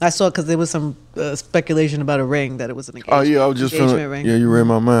now. I saw because there was some speculation about a ring, that it was an engagement. Oh yeah, I was just ring. Yeah, you read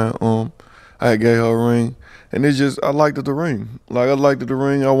my mind. I had gave her a ring, and it's just I liked the ring. Like I liked the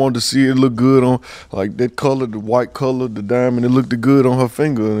ring. I wanted to see it look good on like that color, the white color, the diamond. It looked good on her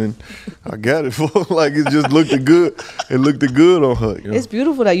finger, and I got it for like it just looked good. It looked good on her. You know? It's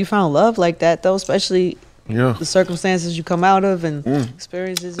beautiful that you found love like that, though, especially the circumstances you come out of and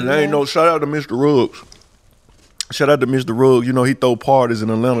experiences. And I ain't no shout out to Mr. Ruggs. Shout out to Mr. Ruggs. You know, he throw parties in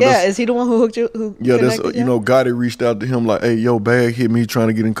Atlanta. Yeah, is he the one who hooked you? That's Gotti reached out to him like, hey, yo, Bag hit me trying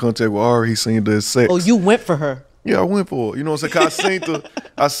to get in contact with Ari. He seen the sex. Oh, you went for her? Yeah, I went for her. You know what I'm saying? 'Cause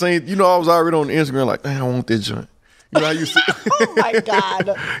I was already on Instagram like, damn, I want that joint. You know how you see? Oh my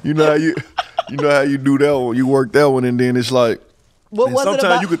God. you know how you do that one. You work that one, and then it's like,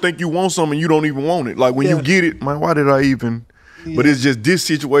 sometimes you could think you want something and you don't even want it. Like when you get it, man, why did I even? Yeah. But it's just this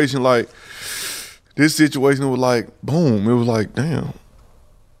situation, like. This situation was like, boom. It was like, damn,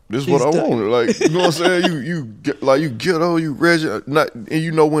 this is what I wanted. Like, you know what I'm saying? You ghetto, you reggae, and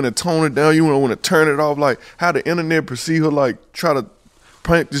you know when to tone it down, you know when to turn it off. Like how the internet perceive her, like try to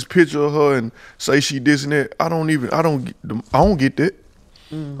paint this picture of her and say she this and that. I don't get that.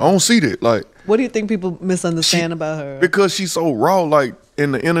 I don't see that. Like, what do you think people misunderstand about her? Because she's so raw, like,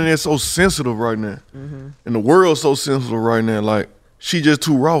 and the internet's so sensitive right now, and the world's so sensitive right now. Like, she just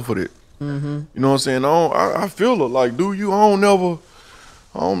too raw for that. You know what I'm saying? I feel her. Like, dude, I'm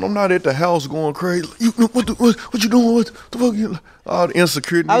not at the house going crazy. What you doing? What the fuck? All the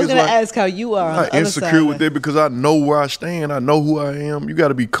insecurity. I was gonna ask how you are. I'm insecure with that because I know where I stand. I know who I am. You got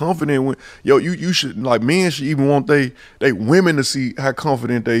to be confident. When you should, like, men should even want they women to see how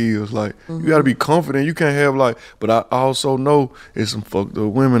confident they is. Like, you got to be confident. You can't have like. But I also know there's some fucked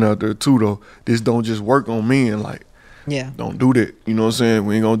up women out there too. Though this don't just work on men. Like. Yeah. Don't do that. You know what I'm saying?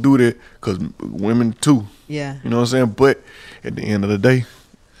 We ain't gonna do that because women too. Yeah. You know what I'm saying? But at the end of the day,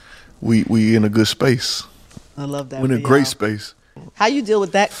 we in a good space. I love that. We're in a great space. How you deal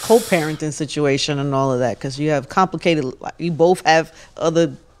with that co-parenting situation and all of that? Because you have you both have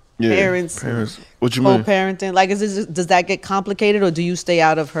other parents. What you mean? Co-parenting. Like, does that get complicated, or do you stay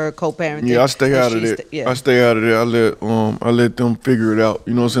out of her co-parenting? Yeah, I stay out of that. I stay out of that. I let them figure it out.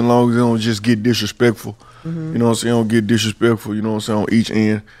 You know what I'm saying? As long as they don't just get disrespectful. You know what I'm saying? I don't get disrespectful, you know what I'm saying, on each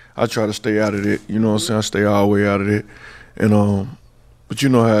end. I try to stay out of it. You know what I'm saying? I stay all the way out of it. And but you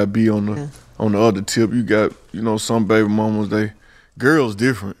know how it be on the other tip. You got, some baby mamas, girls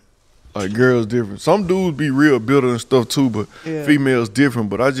different. Like, girls different. Some dudes be real bitter and stuff too, but females different.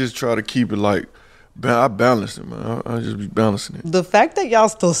 But I just try to keep it like, I balance it, man. I just be balancing it. The fact that y'all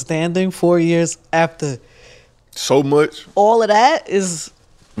still standing 4 years after so much, all of that is.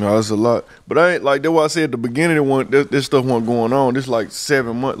 No, that's a lot. But I ain't like that's why I said at the beginning this stuff wasn't going on. This like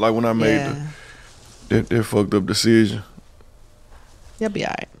 7 months, like when I made that fucked up decision. You'll be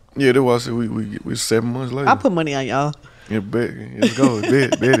all right. Yeah, that's why I said we 7 months later. I'll put money on y'all. Yeah, let's go.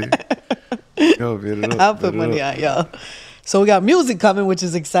 bet it. Go, bet it up. I'll put money on y'all. So we got music coming, which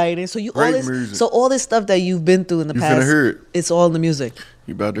is exciting. So all this stuff that you've been through in the past, finna hear it. It's all in the music.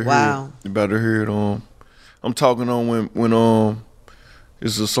 You about to hear it. You about to hear it. I'm talking on when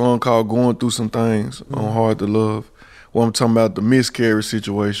it's a song called "Going Through Some Things" on "Hard to Love." Well, I'm talking about the miscarriage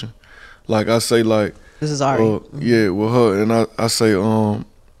situation. Like I say, like this is Ari. Yeah, with her, and I say,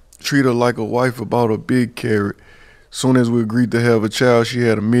 treat her like a wife about a big carrot. Soon as we agreed to have a child, she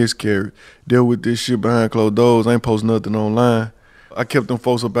had a miscarriage. Deal with this shit behind closed doors. I ain't post nothing online. I kept them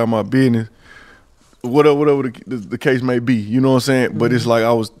folks about my business, whatever the case may be. You know what I'm saying? But it's like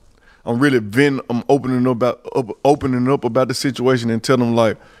I'm really I'm opening up about the situation and telling them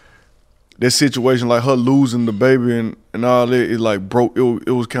like that situation, like her losing the baby and all that, it like broke.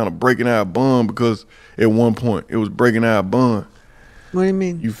 It was kind of breaking our bond because at one point it was breaking our bond. What do you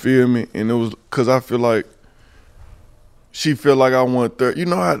mean? You feel me? And it was because I feel like she feel like I want third. You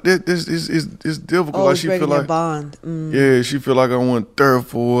know how this is difficult. Oh, like she feel like bond. Yeah, she feel like I want third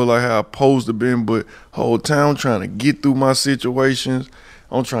for her, like how I supposed to been, but whole time I'm trying to get through my situations.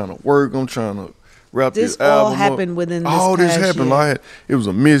 I'm trying to work. I'm trying to wrap this album up. All happened within this all this happened. Year. Like it was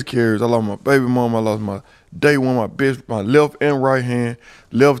a miscarriage. I lost my baby mom. I lost my day one, my left and right hand.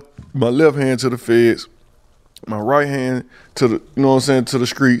 My left hand to the feds. my right hand to the, you know what I'm saying, to the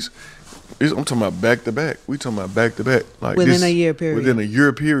streets. I'm talking about back to back. We talking about back to back. Like within a year period. Within a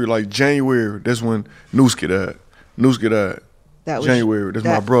year period, like January. That's when Nooski died. That was January. That's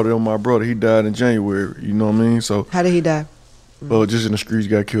my brother. That was my brother. He died in January. You know what I mean? So how did he die? Just in the streets,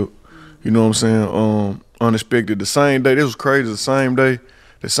 got killed. You know what I'm saying? Unexpected. The same day. This was crazy. The same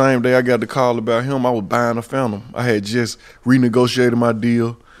day I got the call about him, I was buying a Phantom. I had just renegotiated my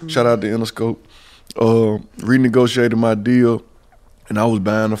deal. Shout out to Interscope. Renegotiated my deal, and I was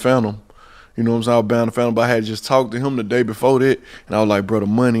buying a Phantom. You know what I'm saying? I was buying a Phantom, but I had just talked to him the day before that, and I was like, bro, the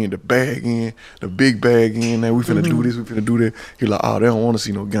money in the bag in, the big bag in, and we finna do this, we finna do that. He like, oh, they don't want to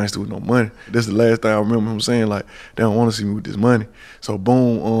see no gangster with no money. That's the last thing I remember him saying, like, they don't want to see me with this money. So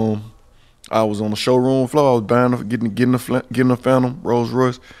boom, I was on the showroom floor. I was buying, getting a Phantom, Rolls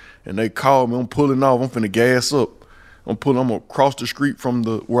Royce, and they called me. I'm pulling off. I'm finna gas up. I'm across the street from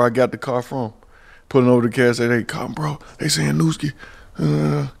where I got the car from. Pulling over the gas. They call me, bro. They saying Nooski.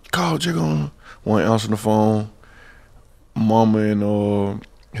 Call, check on. One answering the phone. Mama and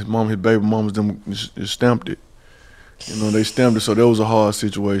his baby mamas them just stamped it. You know, they stamped it, so that was a hard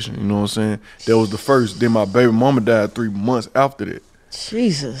situation. You know what I'm saying? That was the first. Then my baby mama died 3 months after that.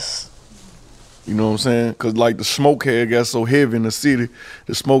 Jesus. You know what I'm saying? Because, like, the smoke had got so heavy in the city.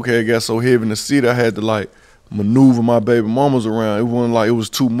 I had to, like, maneuver my baby mamas around. It wasn't like it was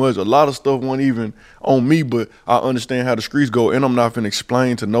too much. A lot of stuff wasn't even on me, but I understand how the streets go, and I'm not finna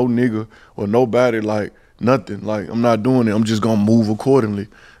explain to no nigga or nobody, like, nothing. Like, I'm not doing it. I'm just gonna move accordingly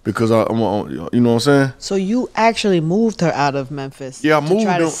because I'm you know what I'm saying? So you actually moved her out of Memphis? Yeah, I moved to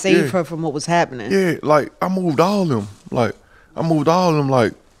try them, to save her from what was happening. Yeah, like, I moved all of them. Like,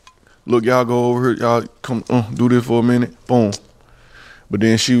 look, y'all go over here, y'all come do this for a minute, boom. But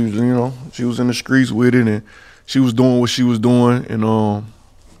then she was, you know, she was in the streets with it, and she was doing what she was doing, and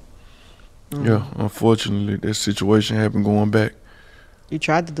yeah, unfortunately, that situation happened going back. You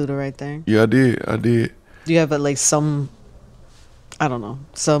tried to do the right thing. Yeah, I did. Do you have like some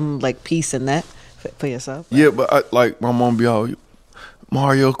like peace in that for yourself? Yeah, but like my mom be all,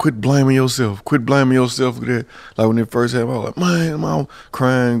 Mario, quit blaming yourself for that. Like when it first happened, I was like, man, mom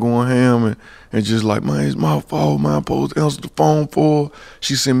crying, going ham, and just like, man, it's my fault, man, I'm supposed to answer the phone for her.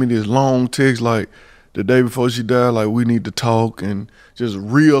 She sent me this long text like the day before she died, like, we need to talk, and just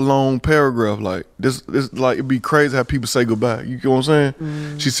real long paragraph. Like this like, it'd be crazy how people say goodbye. You know what I'm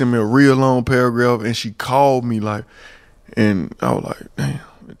saying? She sent me a real long paragraph, and she called me, like, and I was like, damn.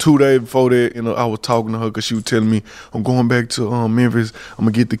 2 days before that, you know, I was talking to her because she was telling me, I'm going back to Memphis. I'm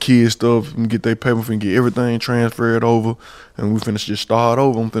going to get the kids stuff. I'm going to get their paper. I'm going to get everything transferred over. And we finna just start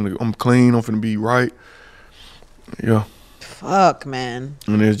over. I'm clean. I'm finna be right. Yeah. Fuck, man.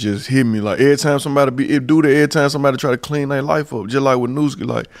 And it just hit me. Like, every time somebody try to clean their life up. Just like with Nooski,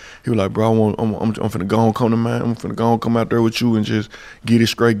 like, he was like, bro, I'm finna go and come to mine. I'm finna go and come out there with you and just get it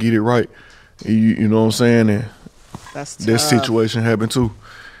straight, get it right. You know what I'm saying? And that's tough. That situation happened too.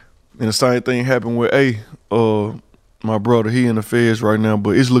 And the same thing happened with my brother. He in the feds right now,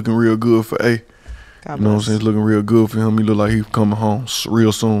 but it's looking real good for A. God you know what I'm saying? It's looking real good for him. He look like he's coming home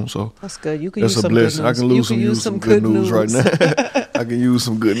real soon. So that's good. You can that's use a some blessing. Good news. I can use some good news right now. I can use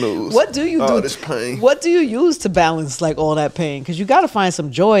some good news. What do you do? This pain. What do you use to balance like all that pain? Because you got to find some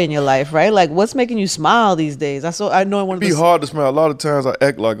joy in your life, right? Like, what's making you smile these days? I know I want to be hard to smile. A lot of times I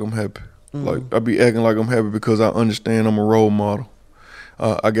act like I'm happy. Like, I be acting like I'm happy because I understand I'm a role model.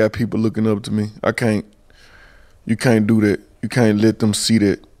 I got people looking up to me. You can't do that. You can't let them see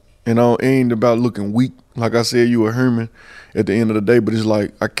that. And it ain't about looking weak. Like I said, you a human at the end of the day, but it's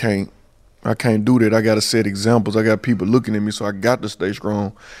like, I can't do that. I got to set examples. I got people looking at me, so I got to stay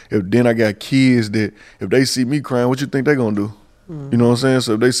strong. Then I got kids that if they see me crying, what you think they going to do? You know what I'm saying?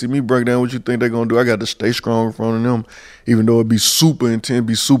 So if they see me break down, what you think they going to do? I got to stay strong in front of them, even though it be super intense,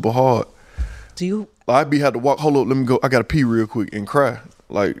 be super hard. I had to walk, hold up, let me go, I got to pee real quick and cry.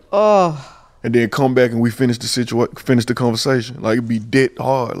 Like, and then come back and we finish the conversation. Like, it'd be dead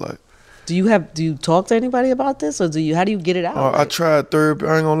hard. Like, do you talk to anybody about this, or how do you get it out? I tried therapy.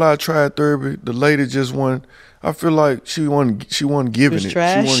 I ain't gonna lie, I tried therapy. The lady just wasn't. I feel like she wasn't giving it.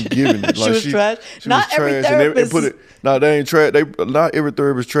 Trash? She wasn't giving it. Like, she was trash. She not was every trash. therapist. And they ain't trash. Not every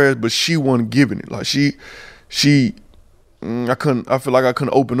therapist trash, but she wasn't giving it. Like, I feel like I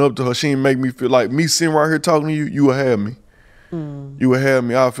couldn't open up to her. She didn't make me feel like me sitting right here talking to you. You would have me. You would have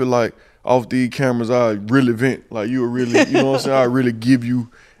me. I feel like off these cameras, I really vent. Like, you would really, you know what I'm saying? I really give you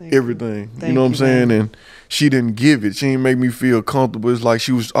everything. You know what I'm saying? Man. And she didn't give it. She didn't make me feel comfortable. It's like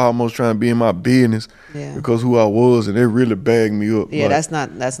she was almost trying to be in my business because who I was, and it really bagged me up. Yeah, like, that's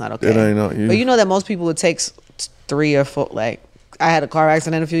not okay. That ain't not. Yeah. But you know that most people, it takes 3 or 4, like I had a car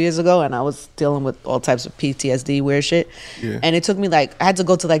accident a few years ago, and I was dealing with all types of PTSD, weird shit. Yeah. And it took me I had to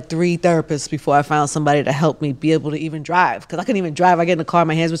go to 3 therapists before I found somebody to help me be able to even drive. Because I couldn't even drive. I get in the car,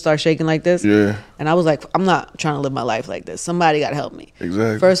 my hands would start shaking like this. Yeah. And I was like, I'm not trying to live my life like this. Somebody got to help me.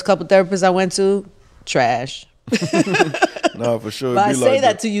 Exactly. First couple therapists I went to, trash. No, for sure. But I say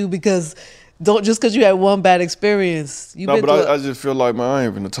that to you because don't just because you had one bad experience. I just feel like, man, I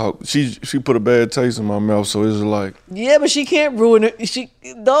ain't gonna talk. She put a bad taste in my mouth, so it's like. Yeah, but she can't ruin it. You should.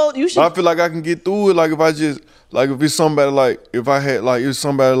 I feel like I can get through it. Like if I just if it's somebody if I had it's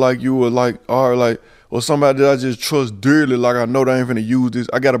somebody like you or or somebody that I just trust dearly. Like I know they ain't finna use this.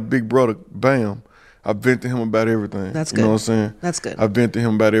 I got a big brother. Bam. I vent to him about everything. That's good. You know what I'm saying? That's good. I vent to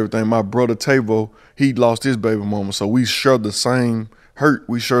him about everything. My brother Tavo, he lost his baby mama, so we share the same hurt.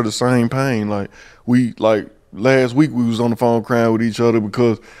 We share the same pain. Last week we was on the phone crying with each other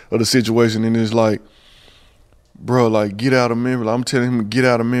because of the situation, and it's like, bro, get out of memory. I'm telling him to get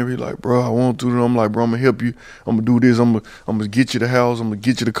out of memory. Like, bro, I won't do that. I'm like, bro, I'm gonna help you. I'm gonna do this. I'm gonna get you the house. I'm gonna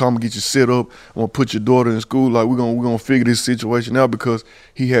get you the car. I'm gonna get you set up. I'm gonna put your daughter in school. Like, we're gonna figure this situation out because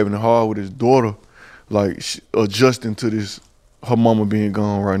he having it hard with his daughter, adjusting to this. Her mama being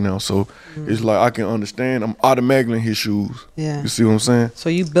gone right now, so it's like I can understand. I'm automatically in his shoes. Yeah, you see what I'm saying? So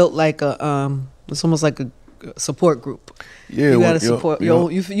you built it's almost like a support group. Yeah, you got to support.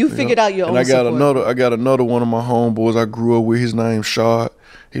 You figured out your own. And I got another one of my homeboys I grew up with. His name's Shard.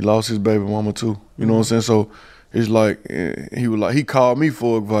 He lost his baby mama too. You know what I'm saying? So it's like he called me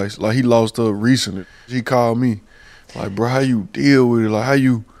for advice. Like he lost her recently. He called me, like, bro, how you deal with it? Like how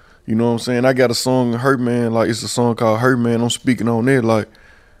you. You know what I'm saying? I got a song, Hurt Man, it's a song called Hurt Man. I'm speaking on it,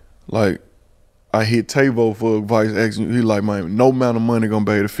 like I hit Tavo for advice, asking, he like, man, no amount of money gonna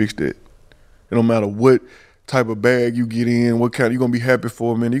be able to fix that. It don't matter what type of bag you get in, what kind, you're gonna be happy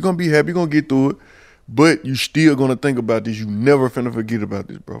for a minute. You're gonna be happy, you're gonna get through it, but you still gonna think about this. You never finna forget about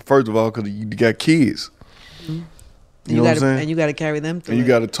this, bro. First of all, because you got kids. Mm-hmm. You know what I'm saying? And you gotta carry them through. And you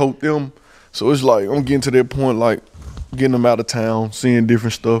gotta tote them. So it's like, I'm getting to that point, getting them out of town, seeing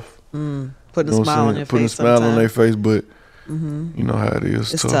different stuff. Putting a smile on their face. Putting a smile on their face, but you know how it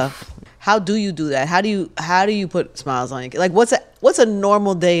is. It's tough. How do you do that? How do you put smiles on your kids? What's a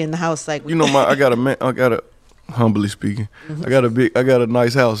normal day in the house like? I got a humbly speaking, I got a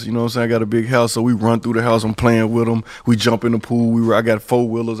nice house. You know what I'm saying? I got a big house, so we run through the house. I'm playing with them. We jump in the pool. I got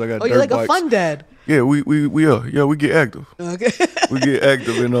 4-wheelers. I got dirt you're like bikes. A fun dad. Yeah, we are. Yeah, we get active. Okay. We get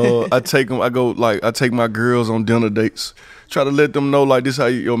active, and I take them. I take my girls on dinner dates. Try to let them know this how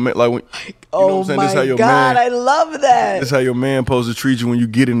your man this how your God, I love that. This how your man supposed to treat you when you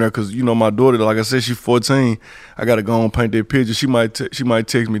get in there, because my daughter, like I said, she's 14. I gotta go and paint that picture. She might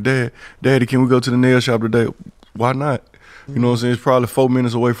text me, Daddy, can we go to the nail shop today? Why not? You know what I'm saying? It's probably 4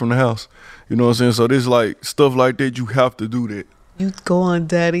 minutes away from the house. You know what I'm saying? So there's stuff like that. You have to do that. You go on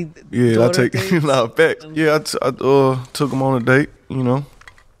daddy. Yeah, I take back. Yeah, I took him on a date.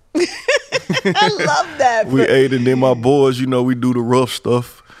 I love that. We ate, and then my boys, we do the rough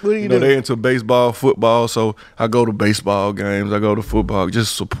stuff. What do you do? They into baseball, football, so I go to baseball games, I go to football,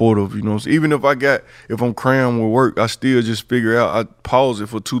 just supportive, So even if I'm crammed with work, I still just figure out, I pause it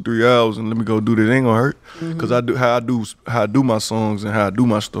for 2-3 hours and let me go do that. It ain't gonna hurt, because I do how I do my songs and how I do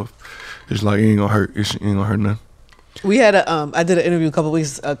my stuff. It's like, it ain't gonna hurt. It ain't gonna hurt nothing. We had I did an interview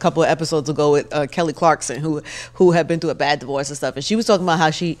a couple of episodes ago with Kelly Clarkson, who had been through a bad divorce and stuff, and she was talking about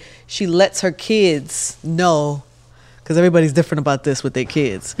how she lets her kids know, because everybody's different about this with their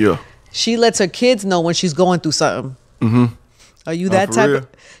kids. Yeah. She lets her kids know when she's going through something. Mm-hmm. Are you that type of?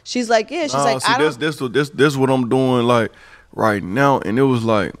 She's like, yeah. She's like, see, that's what I'm doing right now, and it was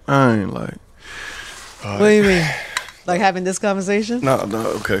I ain't What do you mean? Like having this conversation? No,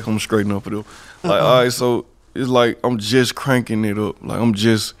 okay, I'm straighten up for them. All right, so. It's I'm just cranking it up. I'm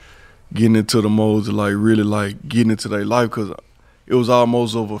just getting into the modes of really getting into their life, because it was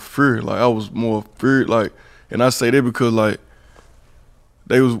almost over fear. I was more feared. And I say that because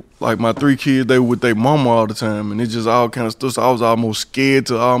they was my 3 kids, they were with their mama all the time, and it just all kind of stuff. So I was almost scared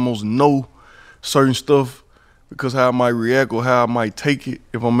to almost know certain stuff, because how I might react or how I might take it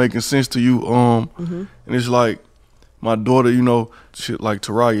if I'm making sense to you. And it's my daughter, she,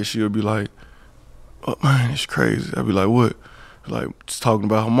 Taraya, she'll be like, oh man, it's crazy. I'd be like, what? Just talking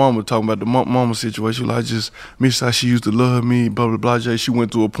about her mama, talking about the mama situation. I just miss how she used to love me, blah, blah, blah. She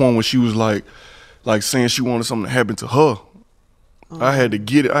went to a point where she was saying she wanted something to happen to her. I had to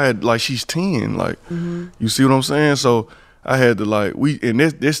get it. I had, she's 10. You see what I'm saying? So I had to, and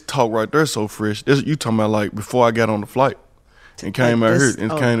this talk right there so fresh. This, you talking about, before I got on the flight. and came out here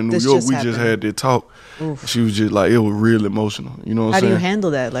and came to New York. We just had that talk. Oof. She was just like, it was real emotional. You know what I'm saying? How do you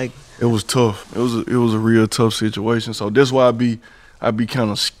handle that? Like, it was tough. It was a real tough situation. So that's why I be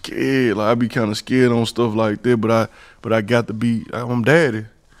kind of scared. Like I be kind of scared on stuff like that. But I got to be. I'm daddy.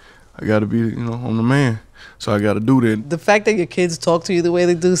 I got to be. I'm the man. So I got to do that. The fact that your kids talk to you the way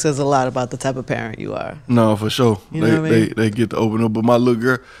they do says a lot about the type of parent you are. No, for sure. You know what I mean? They get to open up. But my little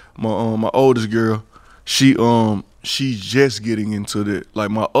girl, my oldest girl, she's just getting into that. Like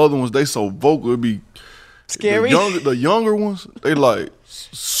my other ones, they so vocal. It be scary. The younger ones, they like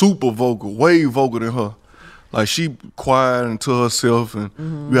super vocal, way vocal than her. Like she quiet and to herself, and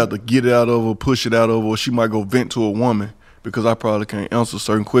you have to get it out of her, push it out of her, or she might go vent to a woman. Because I probably can't answer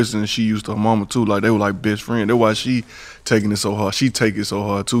certain questions, and she used to her mama too. Like they were like best friends. That's why she taking it so hard. She take it so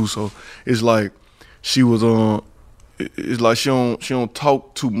hard too. So it's like she was it's like she don't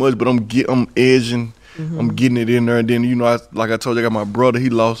talk too much, but I'm edging. I'm getting it in there, and then like I told you, I got my brother.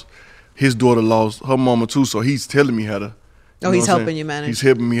 His daughter lost her mama too. So he's telling me how to. He's helping you manage. He's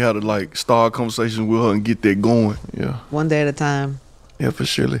helping me how to like start conversations with her and get that going. Yeah. One day at a time. Yeah, for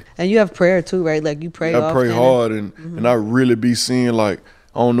sure. And you have prayer too, right? Like you pray often. I pray hard, and I really be seeing, like,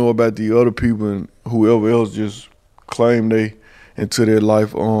 I don't know about the other people and whoever else just claim they into their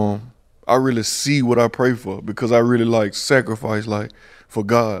life. I really see what I pray for because I really like sacrifice, like for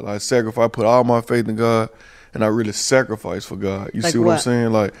God. Like sacrifice, I put all my faith in God, and I really sacrifice for God. You like see what I'm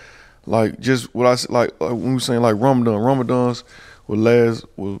saying? Like just what I like when we saying like Ramadan's was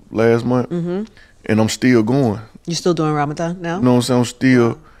last month, and I'm still going. You still doing Ramadan now? You know what I'm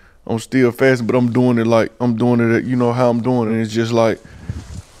saying? I'm still fasting, but I'm doing it like I'm doing it. You know how I'm doing it. And it's just like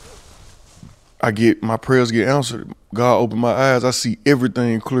my prayers get answered. God opened my eyes. I see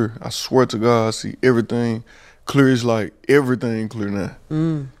everything clear. I swear to God, I see everything clear. It's like everything clear now.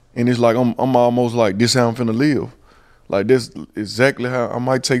 And it's like I'm almost like this how I'm finna live. Like this exactly how I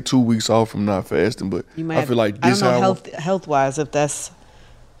might take 2 weeks off from not fasting, but I feel like this I don't know health wise if that's.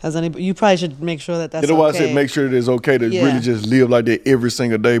 You probably should make sure that's okay. That's why I said make sure that it's okay to really just live like that every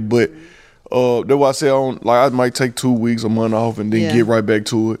single day. But that's why I say I might take 2 weeks, a month off, and then get right back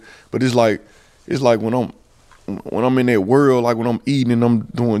to it. But it's like when I'm in that world, like when I'm eating and I'm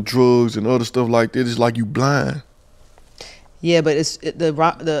doing drugs and other stuff like that, it's like you blind. Yeah, but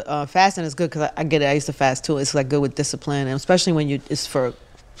the fasting is good because I get it. I used to fast too. It's like good with discipline, and especially when it's for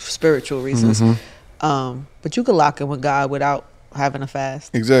spiritual reasons. But you could lock in with God without having a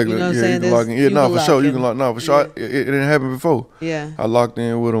fast. Exactly. You know what I'm saying? You can lock in. Yeah, for sure. You can lock. No, for sure. It didn't happen before. Yeah. I locked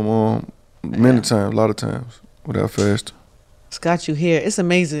in with them many times, a lot of times without fasting. It's got you here. It's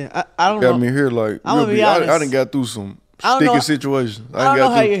amazing. I don't know. Got me here like I'm gonna be honest. I done got through some sticky situations. I don't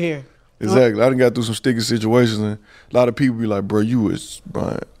know how you're here. Exactly. I done got through some sticky situations, and a lot of people be like, "Bro, you was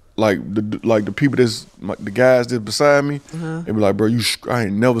like the people the guys that's beside me. They be like, "Bro, I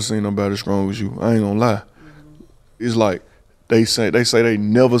ain't never seen nobody as strong as you. I ain't gonna lie." It's like. They say they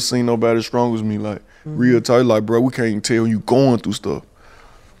never seen nobody as strong as me. Like real tight, like bro, we can't tell you going through stuff.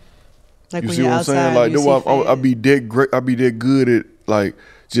 Like you when see you're what I'm saying? Like I be that great. I be that good at like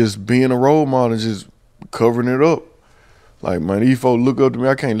just being a role model and just covering it up. Like man, these folks look up to me.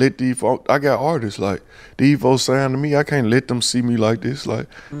 I can't let these folks. I got artists like these folks saying to me. I can't let them see me like this. Like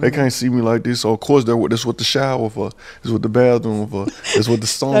they can't see me like this. So of course that's what the shower for. That's what the bathroom for. That's what the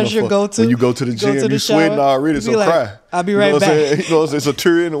sauna that's your for. Go-to. When you go to the gym, you sweating already. So cry. I'll be right back. You know what I'm saying? It's a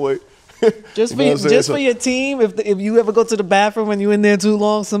tear anyway. Just for your team, if you ever go to the bathroom and you in there too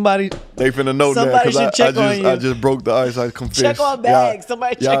long, they finna know that because I just broke the ice. I confess. Check on bags.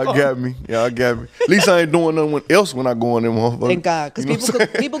 Somebody check on. Y'all got me. Y'all got me. At least I ain't doing nothing else when I go in there, motherfucker. Thank God, because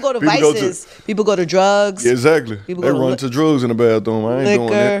people go to vices. People go to drugs. Yeah, exactly. They run to drugs in the bathroom. I ain't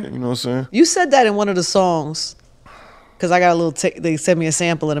doing that. You know what I'm saying? You said that in one of the songs. Because I got a little. They sent me a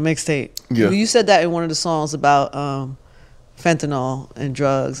sample of the mixtape. Yeah. You said that in one of the songs about. Fentanyl and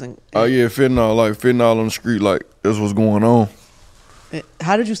drugs and oh yeah, fentanyl on the street, like that's what's going on.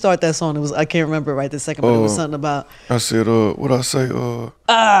 How did you start that song? It was I can't remember right this second, but it was something about. I said, what I say?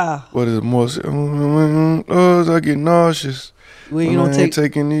 What is it more? I get nauseous. When you I ain't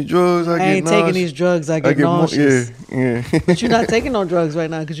taking these drugs, I get nauseous. Taking these drugs, I get nauseous. Yeah. But you're not taking no drugs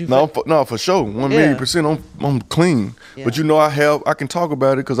right now because you. No, for sure, 1,000,000%. I'm clean. Yeah. But I can talk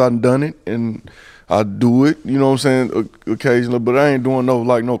about it because I've done it and. I do it, you know what I'm saying, occasionally, but I ain't doing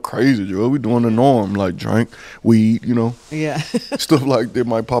no crazy drug. We doing the norm, like drink, weed, you know. Yeah. Stuff like that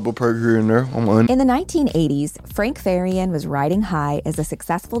might pop up here and there. In the 1980s, Frank Farian was riding high as a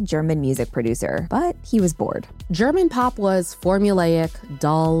successful German music producer, but he was bored. German pop was formulaic,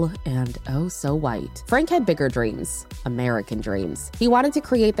 dull, and oh so white. Frank had bigger dreams, American dreams. He wanted to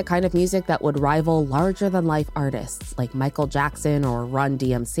create the kind of music that would rival larger-than-life artists like Michael Jackson or Run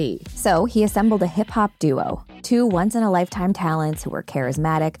DMC. So he assembled a hip-hop duo, two once-in-a-lifetime talents who were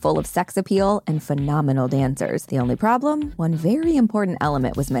charismatic, full of sex appeal, and phenomenal dancers. The only problem? One very important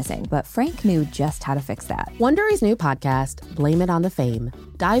element was missing, but Frank knew just how to fix that. Wondery's new podcast, Blame It on the Fame,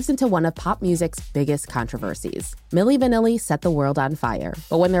 dives into one of pop music's biggest controversies. Milli Vanilli set the world on fire,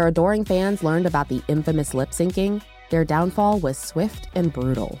 but when their adoring fans learned about the infamous lip-syncing, their downfall was swift and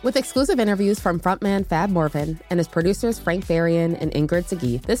brutal. With exclusive interviews from frontman Fab Morvan and his producers Frank Farian and Ingrid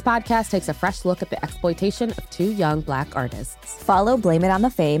Segee, this podcast takes a fresh look at the exploitation of two young Black artists. Follow Blame It on the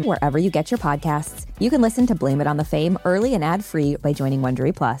Fame wherever you get your podcasts. You can listen to Blame It on the Fame early and ad-free by joining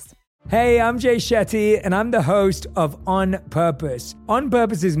Wondery Plus. Hey, I'm Jay Shetty, and I'm the host of On Purpose. On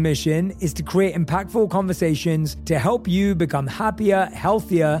Purpose's mission is to create impactful conversations to help you become happier,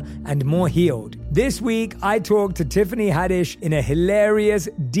 healthier, and more healed. This week, I talked to Tiffany Haddish in a hilarious,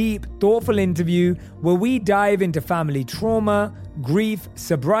 deep, thoughtful interview where we dive into family trauma, grief,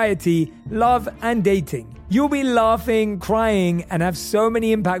 sobriety, love, and dating. You'll be laughing, crying, and have so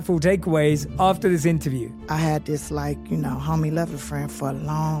many impactful takeaways after this interview. I had this, homie lover friend for a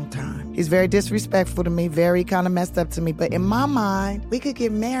long time. He's very disrespectful to me, very kind of messed up to me. But in my mind, we could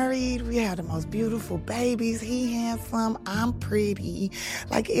get married. We had the most beautiful babies. He handsome. I'm pretty.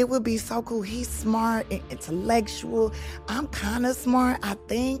 It would be so cool. He's smart and intellectual. I'm kind of smart, I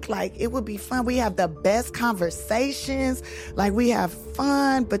think. It would be fun. We have the best conversations. We have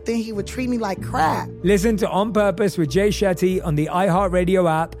fun, but then he would treat me like crap. Listen to On Purpose with Jay Shetty on the iHeartRadio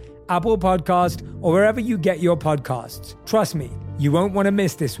app, Apple Podcast, or wherever you get your podcasts. Trust me, you won't want to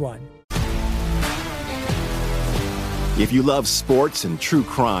miss this one. If you love sports and true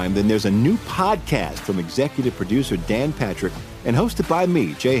crime, then there's a new podcast from executive producer Dan Patrick and hosted by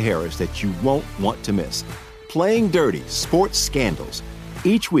me, Jay Harris, that you won't want to miss. Playing Dirty: Sports Scandals.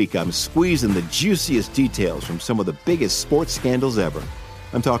 Each week, I'm squeezing the juiciest details from some of the biggest sports scandals ever.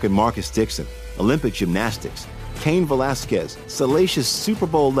 I'm talking Marcus Dixon, Olympic gymnastics, Cain Velasquez, salacious Super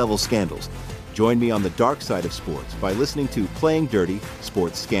Bowl-level scandals. Join me on the dark side of sports by listening to Playing Dirty: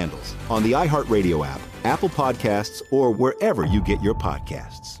 Sports Scandals on the iHeartRadio app, Apple Podcasts, or wherever you get your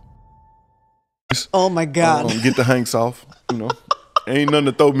podcasts. Oh, my God. Get the hanks off, Ain't nothing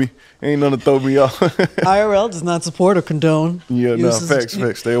to throw me off. IRL does not support or condone. Yeah, no, facts.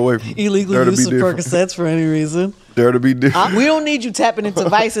 Stay away from illegal use of Percocets for any reason. Dare to be different. We don't need you tapping into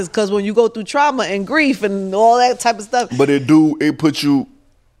vices because when you go through trauma and grief and all that type of stuff. But it puts you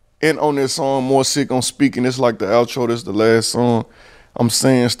in on this song, More Sick on Speaking. It's like the outro, this the last song. I'm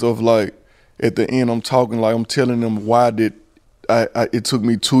saying stuff at the end, I'm talking I'm telling them why it took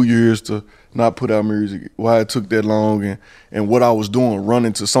me 2 years to not put out music, why it took that long, and what I was doing,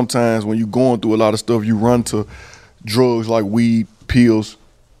 running to. Sometimes when you're going through a lot of stuff, you run to drugs like weed, pills,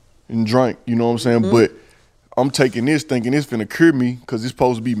 and drink, you know what I'm saying? Mm-hmm. But I'm taking this thinking it's finna cure me because it's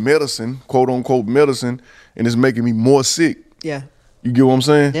supposed to be medicine, quote unquote medicine, and it's making me more sick. Yeah. You get what I'm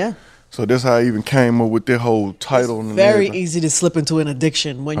saying? Yeah. So that's how I even came up with that whole title. It's very easy to slip into an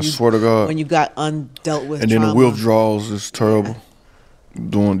addiction when I swear to God. When you got undealt with and trauma. Then the withdrawals is terrible.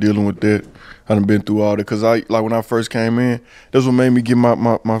 Yeah. Dealing with that. I done been through all that because when I first came in, that's what made me get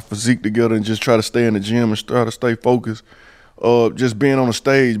my physique together and just try to stay in the gym and try to stay focused. Just being on the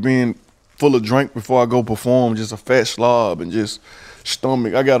stage, being full of drink before I go perform, just a fat slob and just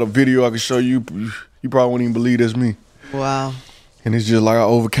stomach. I got a video I can show you. You probably wouldn't even believe that's me. Wow. And it's just I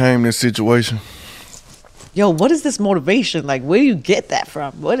overcame this situation. Yo, what is this motivation? Where do you get that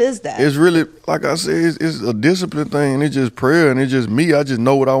from? What is that? It's really, like I said, it's a discipline thing, and it's just prayer, and it's just me. I just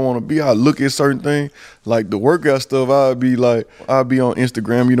know what I want to be. I look at certain things, like the workout stuff. I'll be on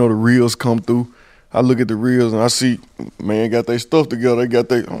Instagram, the reels come through. I look at the reels, and I see, man, got their stuff together. They got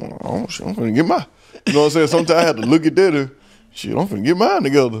their, I'm finna get mine. You know what I'm saying? Sometimes I have to look at that and, shit, I'm finna get mine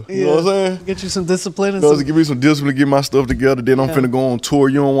together. You know what I'm saying? Get you some discipline. Give me some discipline to get my stuff together. Then I'm finna go on tour.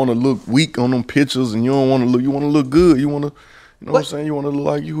 You don't want to look weak on them pictures, and you want to look good. You want to, what I'm saying? You want to look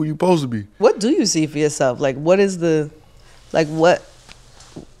like who you supposed to be. What do you see for yourself? What is the,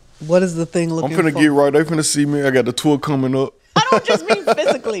 what is the thing looking for? I'm finna get right. They finna see me. I got the tour coming up. I don't don't just mean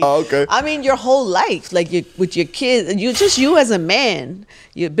physically. Oh, okay. I mean your whole life, like with your kids. You as a man.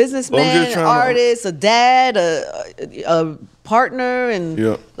 You're a businessman, artist, a dad, a partner,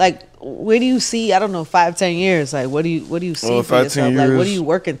 and like, where do you see? I don't know, 5-10 years. Like, what do you see for yourself? Like, what are you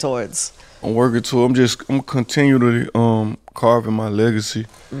working towards? I'm working towards. I'm continually carving my legacy,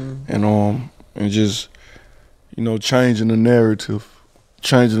 and just changing the narrative.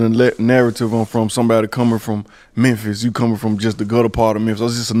 Changing the narrative on from somebody coming from Memphis. You coming from just the gutter part of Memphis. I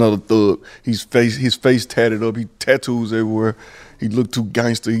was just another thug. His face tatted up. He tattoos everywhere. He look too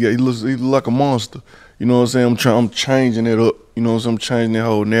gangster. He looks like a monster. You know what I'm saying? I'm changing it up. You know what I'm saying? I'm changing that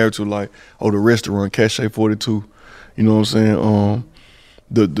whole narrative. Like, the restaurant, Cache 42. You know what I'm saying?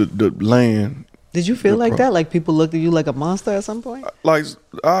 The land. Did you feel like that? Like, people looked at you like a monster at some point? Like,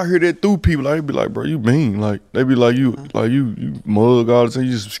 I hear that through people. Like, they be like, bro, you mean? Like, they be like, you mug all the time.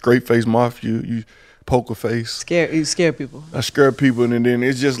 You just straight face mafia. You poker face. You scare people. I scare people, and then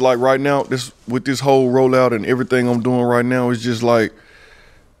it's just like right now, with this whole rollout and everything I'm doing right now, it's just like,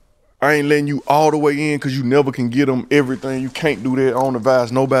 I ain't letting you all the way in because you never can get them everything. You can't do that. I don't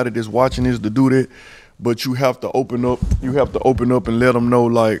advise nobody that's watching this to do that, but you have to open up. You have to open up and let them know,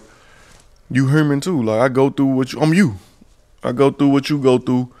 like, you human too. Like, I go through I'm you. I go through what you go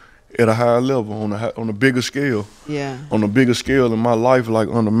through at a higher level, on a bigger scale. Yeah. On a bigger scale in my life, like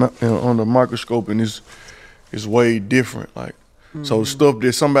on the microscope, and it's way different. Like, so stuff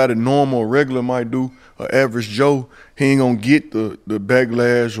that somebody normal or regular might do, an average Joe, he ain't gonna get the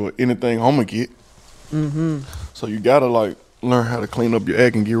backlash or anything I'm gonna get. So you gotta like learn how to clean up your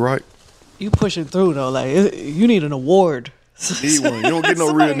act and get right. You pushing through though, like you need an award. Need one. You don't get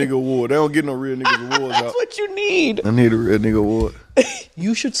no real nigga award. They don't get no real niggas awards out. That's what you need. I need a real nigga award.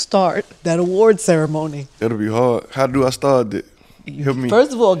 You should start that award ceremony. That'll be hard. How do I start that? Help me.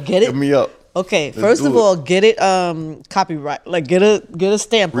 First of all, get it. Help me up. Okay, first of all, get it copyright. Like get a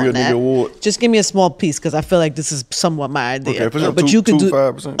stamp real on that. Nigga award. Just give me a small piece because I feel like this is somewhat my idea. Okay, but you could do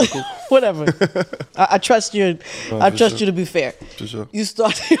 5%. Cool. Whatever. I trust you. I trust you to be fair. For sure. You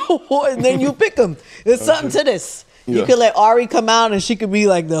start the award and then you pick them. There's something to this. Yeah. You could let Ari come out and she could be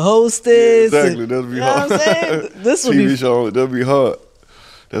like the hostess. Yeah, exactly. That'd be hard. You know what I'm saying? This would TV be show. That'd be hard.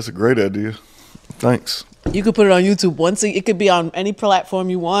 That's a great idea. Thanks. You could put it on YouTube it could be on any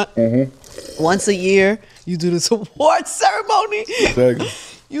platform you want. Once a year, you do this award ceremony. Exactly.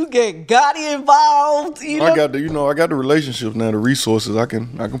 You get Gotti involved. I got the relationships now, the resources. I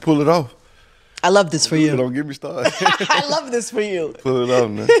can pull it off. I love this for you. Don't get me started. I love this for you. Pull it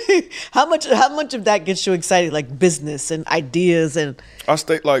off, man. How much of that gets you excited, like business and ideas and? I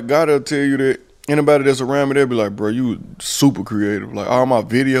stay like God'll tell you that anybody that's around me, they'll be like, bro, you super creative. Like all my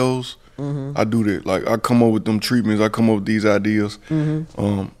videos, I do that. Like I come up with them treatments. I come up with these ideas.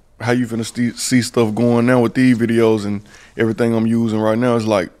 How you finna see stuff going now with these videos and everything I'm using right now is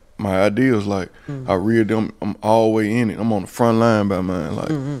like my ideas. Like I read them. I'm all the way in it. I'm on the front line by mine.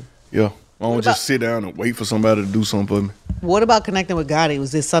 Like yeah. I don't just sit down and wait for somebody to do something for me. What about connecting with Gotti?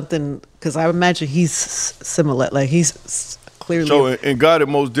 Was there something? Because I imagine he's similar. Like he's clearly. So and Gotti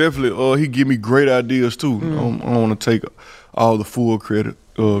most definitely. He give me great ideas too. I don't want to take all the full credit.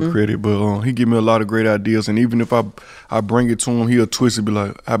 But he give me a lot of great ideas, and even if I bring it to him, he'll twist it, be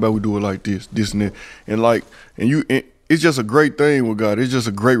like, "How about we do it like this, and that?" And it's just a great thing with God. It's just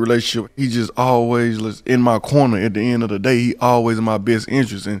a great relationship. He just always in my corner at the end of the day. He always in my best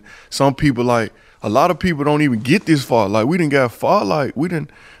interest. And some people, like, a lot of people don't even get this far. Like, we didn't get far. Like, we didn't,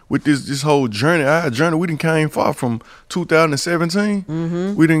 with this whole journey, we didn't came far from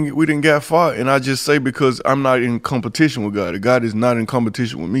 2017. We didn't get far. And I just say because I'm not in competition with God. God is not in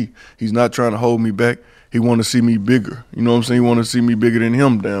competition with me. He's not trying to hold me back. He want to see me bigger. You know what I'm saying? He want to see me bigger than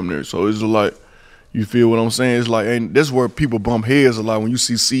him damn near. So it's like, you feel what I'm saying? It's like, and that's where people bump heads a lot when you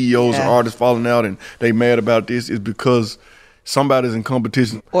see CEOs and artists falling out and they mad about this. It's because somebody's in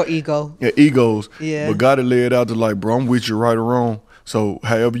competition. Or ego. Yeah, egos. Yeah. But gotta lay it out to like, bro, I'm with you right or wrong. So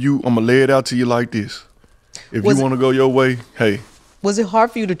however I'm gonna lay it out to you like this. If you want to go your way, hey. Was it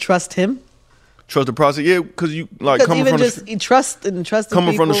hard for you to trust him? Trust the process? Yeah, because you like coming from trusting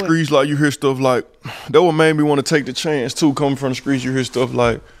coming from the streets, like you hear stuff like that. What made me want to take the chance too. Coming from the streets, you hear stuff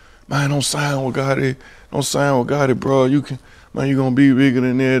like, man, don't sign with Gotti. Don't sign with Gotti, bro. You gonna be bigger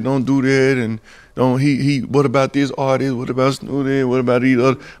than that. Don't do that. And don't what about this artist? What about Snoop? What about these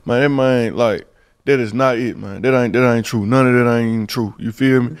other? Man, that man, like, that is not it, man. That ain't true. None of that ain't true. You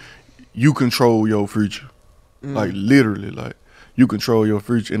feel me? You control your future. Like, literally, like, you control your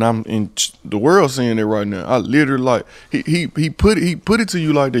future. And I'm in the world seeing it right now. I literally, like, he put it to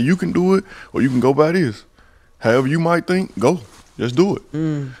you like that. You can do it, or you can go by this. However you might think, go. Just do it.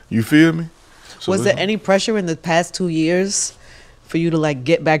 You feel me? So was there any pressure in the past 2 years for you to like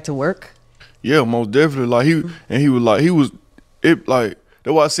get back to work? Yeah, most definitely. Like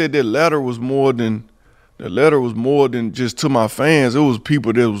that's why I said that letter was more than just to my fans. It was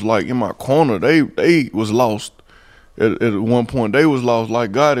people that was like in my corner. They was lost at one point. They was lost.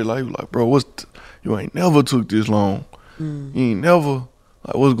 Like got it. Like bro, you ain't never took this long. You ain't never.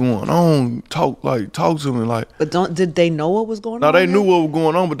 Like, what's going on? Talk to me. Like, but did they know what was going on? No, they knew what was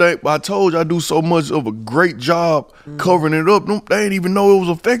going on, but I told you I do so much of a great job covering it up. They didn't even know it was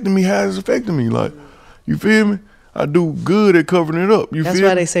affecting me. How it's affecting me? Like, you feel me? I do good at covering it up. That's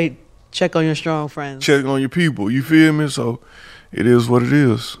why they say check on your strong friends. Check on your people. You feel me? So, it is what it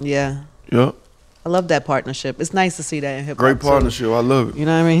is. Yeah. Yep. I love that partnership. It's nice to see that in hip hop. Great partnership. I love it. You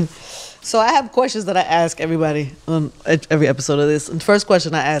know what I mean? So I have questions that I ask everybody on every episode of this. And the first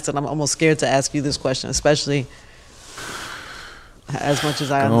question I ask, and I'm almost scared to ask you this question, especially as much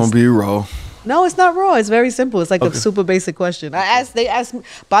as I understand. Don't be raw. No, it's not raw. It's very simple. It's like a super basic question. They asked me,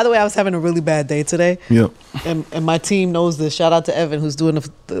 by the way, I was having a really bad day today. Yep. And my team knows this. Shout out to Evan, who's doing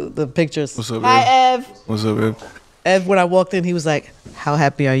the pictures. What's up, Hi, Ev. What's up, Ev? Ev, when I walked in, he was like, how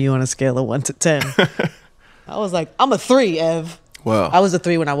happy are you on a scale of 1 to 10? I was like, I'm a 3, Ev. Wow. I was a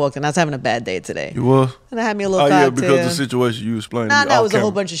 3 when I walked in. I was having a bad day today. You was? And I had me a little cocktail. Yeah, because the situation you explained. No, it was a whole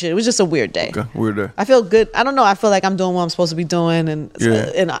bunch of shit. It was just a weird day. Okay, weird day. I feel good. I don't know. I feel like I'm doing what I'm supposed to be doing. And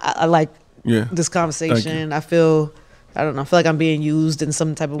I like this conversation. I feel like I'm being used in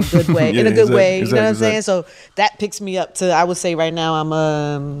some type of good way, in a good way. You know what I'm saying? So that picks me up to, I would say right now, I'm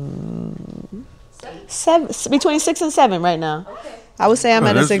 7, between 6 and 7 right now. Okay. I would say I'm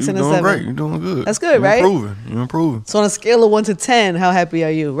at a 6 and a 7. Great. You're doing good. That's good, right? You're improving. So on a scale of 1 to 10, how happy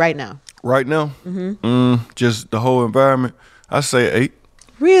are you right now? Right now? Just the whole environment. I say 8.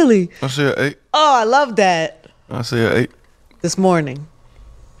 Really? I say 8. Oh, I love that. I say 8. This morning?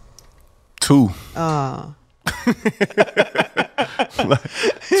 2. Oh. 2,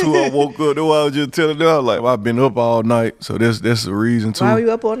 I woke up. That's why I was just telling them. I was like, well, I've been up all night, so that's the reason too. Why were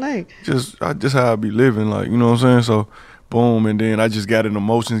you up all night? Just how I be living, like, you know what I'm saying. So, boom, and then I just got in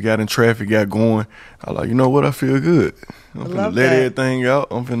emotions, got in traffic, got going. I like, you know what? I feel good. I'm finna let everything out.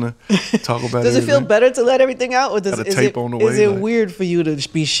 I'm finna talk about. Does it feel better to let everything out, or is it like, weird for you to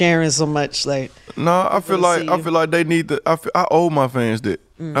be sharing so much? Like, no, I feel like they need to. I owe my fans that.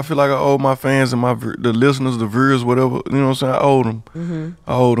 I feel like I owe my fans and the listeners, the viewers, whatever. You know what I'm saying? I owe them.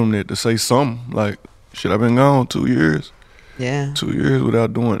 I owe them that to say something. Like, shit, I've been gone 2 years. Yeah. 2 years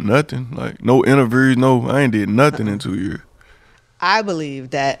without doing nothing. Like, no interviews, I ain't did nothing in 2 years. I believe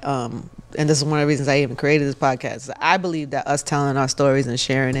that, and this is one of the reasons I even created this podcast. I believe that us telling our stories and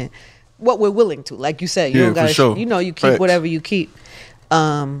sharing it, what we're willing to, like you said, you don't gotta, sure. You keep whatever you keep.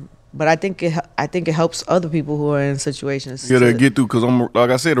 But I think it helps other people who are in situations. Yeah, they get through, because I'm, like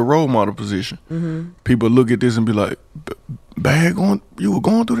I said, a role model position. People look at this and be like, you were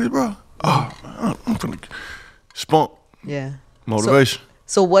going through this, bro? Oh, man, I'm finna spunk. Yeah. Motivation.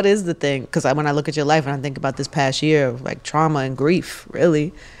 So what is the thing? Because when I look at your life and I think about this past year of like trauma and grief,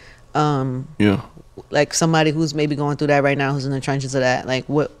 really. Yeah. Like somebody who's maybe going through that right now, who's in the trenches of that. Like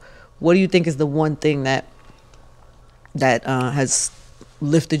what do you think is the one thing that has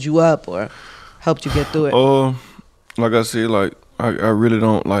lifted you up or helped you get through it? Like I said, like I really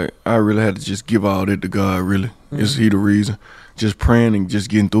don't, like, I really had to just give all that to God, really. Is He the reason? Just praying and just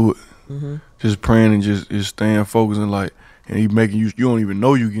getting through it. Just praying and just staying focused, and like, and He making you don't even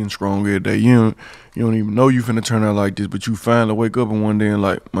know you getting strong every day. You don't even know you finna turn out like this, but you finally wake up in one day and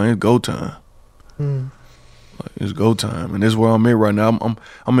like, man, it's go time. Like, it's go time, and that's where I'm at right now.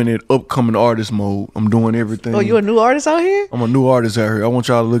 I'm in that upcoming artist mode. I'm doing everything. Oh, you a new artist out here? I'm a new artist out here. I want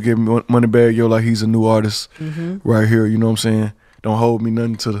y'all to look at Moneybagg Yo like he's a new artist right here. You know what I'm saying? Don't hold me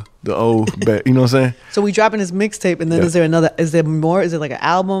nothing to the old back. You know what I'm saying? So we dropping this mixtape, and then is there more? Is it like an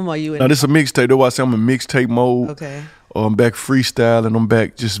album? Or you? No, this is a mixtape. That's why I say I'm in mixtape mode. Okay. I'm back freestyling. I'm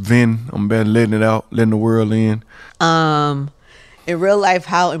back just venting. I'm back letting it out, letting the world in. In real life,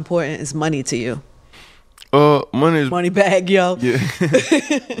 how important is money to you? Moneybagg Yo.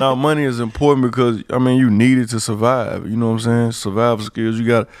 Yeah. Now, money is important because, I mean, you need it to survive. You know what I'm saying? Survival skills.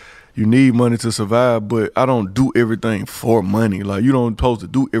 You need money to survive, but I don't do everything for money. Like, you don't supposed to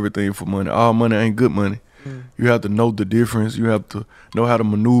do everything for money. All money ain't good money. You have to know the difference. You have to know how to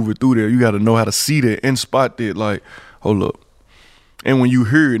maneuver through there. You got to know how to see that and spot that. Like, hold up. And when you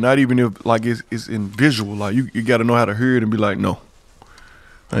hear it, not even if like it's in visual, like you got to know how to hear it and be like, no,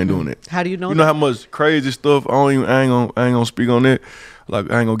 I ain't doing it. How do you know? You know how much crazy stuff. I ain't gonna speak on that.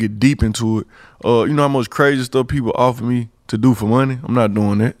 Like, I ain't gonna get deep into it. You know how much crazy stuff people offer me to do for money? I'm not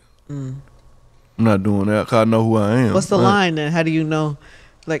doing that. I'm not doing that because I know who I am. What's the line then? How do you know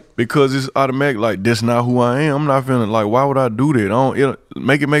Like, because it's automatic. Like, that's not who I am. I'm not feeling like, why would I do that?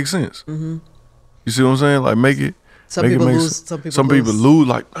 Make it make sense. Mm-hmm. You see what I'm saying? Like, make it. Some people lose. Some people lose.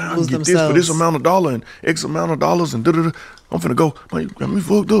 Like, I can get themselves. this for this amount of dollar and X amount of dollars and da-da-da. I'm finna go. Man, you got me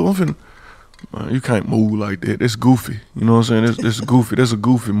fucked up. I'm finna. Man, you can't move like that. It's goofy. You know what I'm saying? It's goofy. That's a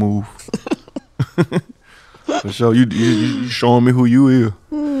goofy move. For sure. You showing me who you is.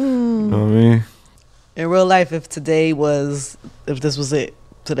 You know what I mean? In real life, if this was it,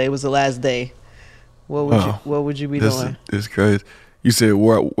 today was the last day, what would you be doing? It's crazy. You said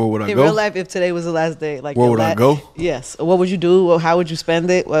where would I go? In real life, if today was the last day, like where would I go? Yes. What would you do? How would you spend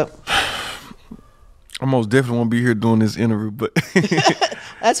it? Well, I most definitely won't be here doing this interview, but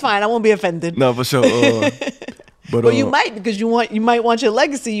that's fine. I won't be offended. No, for sure. But well, you might, because you might want your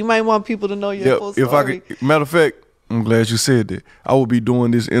legacy. You might want people to know your full story. Matter of fact, I'm glad you said that. I would be doing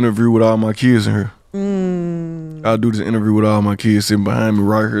this interview with all my kids in here. I'll do this interview with all my kids sitting behind me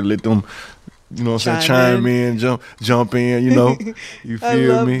right here. Let them, you know what I'm saying, chime in, jump in, you know. You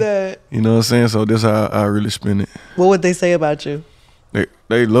feel me? I love that. You know what I'm saying? So that's how I really spend it. What would they say about you?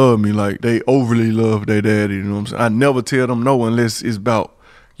 They love me. Like, they overly love their daddy, you know what I'm saying? I never tell them no unless it's about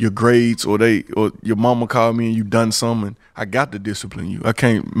your grades or your mama called me and you done something. I got to discipline you. I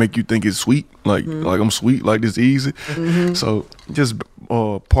can't make you think it's sweet. Like I'm sweet, like this easy. Mm-hmm. So just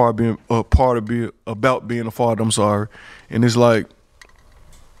about being a father, I'm sorry. And it's like,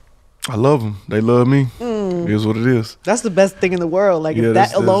 I love them. They love me. It is what it is. That's the best thing in the world. Like, if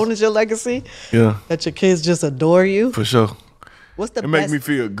that alone is your legacy, that your kids just adore you. For sure. What's the best? It make me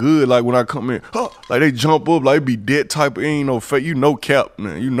feel good, like when I come in, like they jump up, like be that type of, ain't no fake, cap,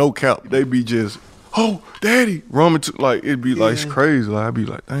 man, cap. They be just, daddy, running to, like, it'd be like, it's crazy. Like, I'd be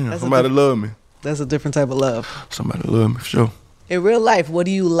like, damn, somebody love me. That's a different type of love. Somebody love me, for sure. In real life, what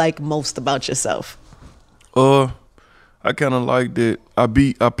do you like most about yourself? I kind of like that I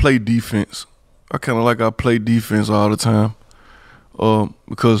play defense. I kind of like I play defense all the time.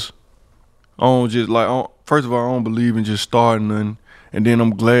 Because I don't just, like, first of all, I don't believe in just starting nothing. And then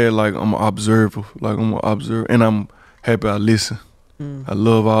I'm glad, like, I'm an observer. Like, I'm an observer. And I'm happy I listen. I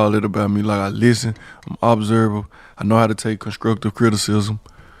love all that about me. Like, I listen. I'm an observer. I know how to take constructive criticism.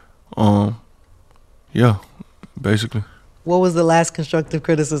 Yeah, basically. What was the last constructive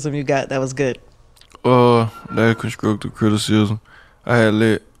criticism you got that was good? That constructive criticism. I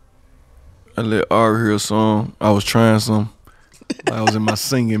let Ari hear a song. I was trying something. I was in my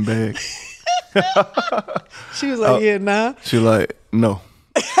singing bag. She was like, yeah, nah. She like, no.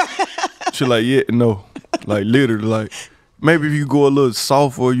 She like, yeah, no. Like, literally, like, maybe if you go a little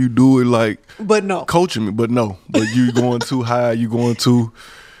soft or you do it like, but no, coaching me, but no. But you going too high, you going too,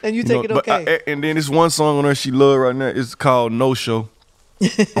 and you take it okay. And then this one song on there she love right now. It's called No Show.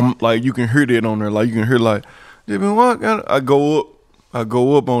 Like, you can hear that on there. Like, you can hear, like, I go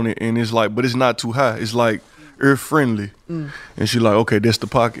up on it, and it's like, but it's not too high. It's like ear friendly. And she like, okay, that's the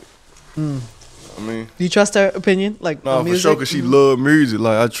pocket. I mean, do you trust her opinion? Like, no, for sure, because she love music.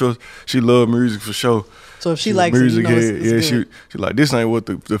 Like, I trust, she love music for sure. So if she likes music, she like, this ain't what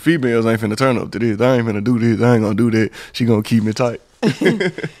the females ain't finna turn up to this. I ain't finna do this. I ain't gonna do that. She gonna keep me tight.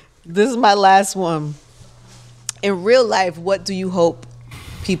 This is my last one. In real life, what do you hope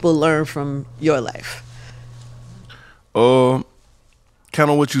people learn from your life? Kind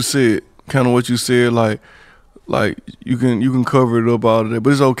of what you said. Like you can cover it up all of that,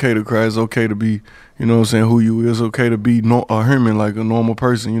 but it's okay to cry. It's okay to be, you know what I'm saying, who you is. It's okay to be a human, like a normal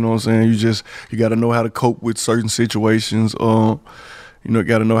person. You know what I'm saying. You got to know how to cope with certain situations. You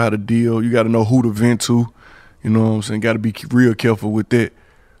got to know how to deal. You got to know who to vent to. You know what I'm saying. Got to be real careful with that.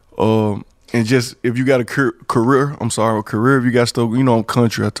 And just, if you got a career, if you got stuff, I'm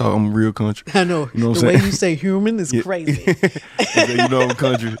country. I'm real country. I know. You know what the I'm way saying? you say human is crazy. I'm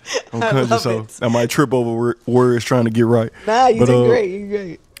country. So I might trip over words trying to get right. Nah, you did great. You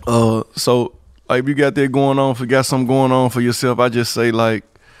great. So, like, if you got that going on, got something going on for yourself, I just say, like,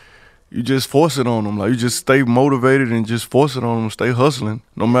 you just force it on them. Like, you just stay motivated and just force it on them. Stay hustling,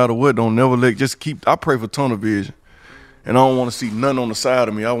 no matter what. Don't never I pray for tunnel vision. And I don't want to see nothing on the side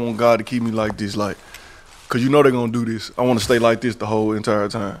of me. I want God to keep me like this, like, because they're going to do this. I want to stay like this the whole entire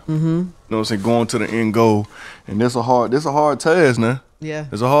time. Mm-hmm. You know what I'm saying? Going to the end goal. And that's a hard task now. Yeah.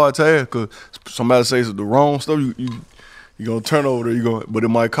 It's a hard task because somebody says the wrong stuff, you're going to turn over there, but it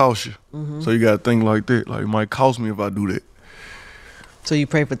might cost you. Mm-hmm. So you got to think like that. Like, it might cost me if I do that. So you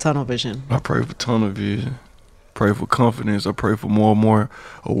pray for tunnel vision? I pray for tunnel vision. Pray for confidence. I pray for more and more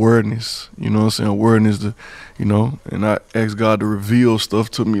awareness. You know what I'm saying? Awareness, and I ask God to reveal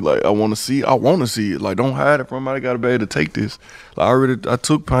stuff to me. Like, I want to see it. Like, don't hide it from me. I got to be able to take this. Like, I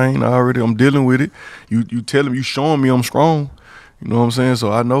took pain. I'm dealing with it. You telling me, you showing me I'm strong. You know what I'm saying?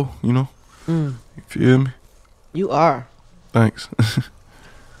 So I know, you feel me? You are. Thanks.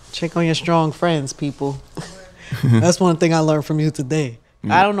 Check on your strong friends, people. That's one thing I learned from you today.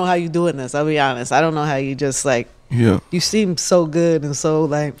 Yeah. I don't know how you doing this. I'll be honest. I don't know how you just you seem so good and so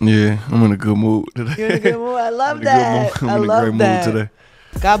Yeah, I'm in a good mood today. You're in a good mood. I love that. I'm in a great mood today.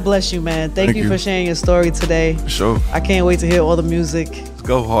 God bless you, man. Thank you for sharing your story today. Sure. I can't wait to hear all the music. Let's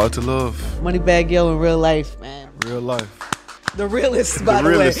go. Hard to Love. Moneybagg Yo in real life, man. Real life. The realest, by the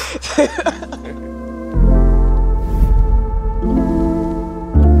way.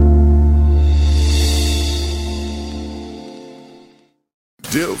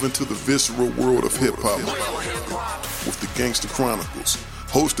 Delve into the visceral world of hip-hop with the Gangsta Chronicles,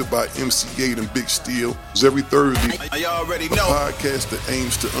 hosted by MC8 and Big Steel. Every Thursday, a podcast that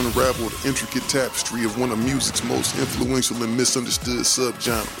aims to unravel the intricate tapestry of one of music's most influential and misunderstood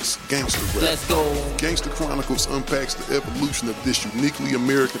subgenres, gangsta rap. Let's go. Gangsta Chronicles unpacks the evolution of this uniquely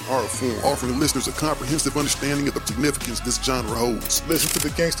American art form, offering listeners a comprehensive understanding of the significance this genre holds. Listen to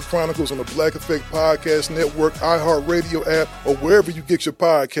the Gangsta Chronicles on the Black Effect Podcast Network, iHeartRadio app, or wherever you get your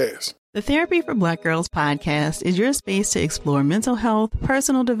podcasts. The Therapy for Black Girls podcast is your space to explore mental health,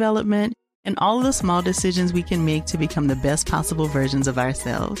 personal development, and all of the small decisions we can make to become the best possible versions of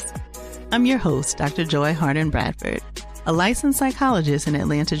ourselves. I'm your host, Dr. Joy Harden Bradford, a licensed psychologist in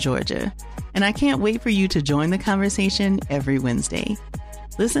Atlanta, Georgia, and I can't wait for you to join the conversation every Wednesday.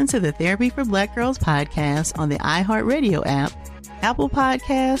 Listen to the Therapy for Black Girls podcast on the iHeartRadio app, Apple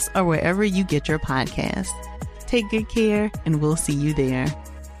Podcasts, or wherever you get your podcasts. Take good care, and we'll see you there.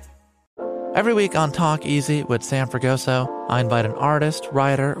 Every week on Talk Easy with Sam Fragoso, I invite an artist,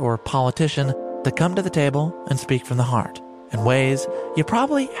 writer, or politician to come to the table and speak from the heart in ways you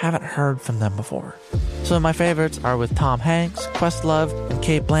probably haven't heard from them before. Some of my favorites are with Tom Hanks, Questlove, and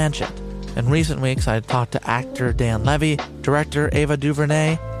Cate Blanchett. In recent weeks, I talked to actor Dan Levy, director Ava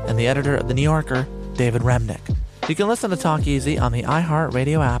DuVernay, and the editor of The New Yorker, David Remnick. You can listen to Talk Easy on the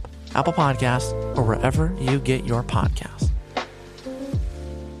iHeartRadio app, Apple Podcasts, or wherever you get your podcasts.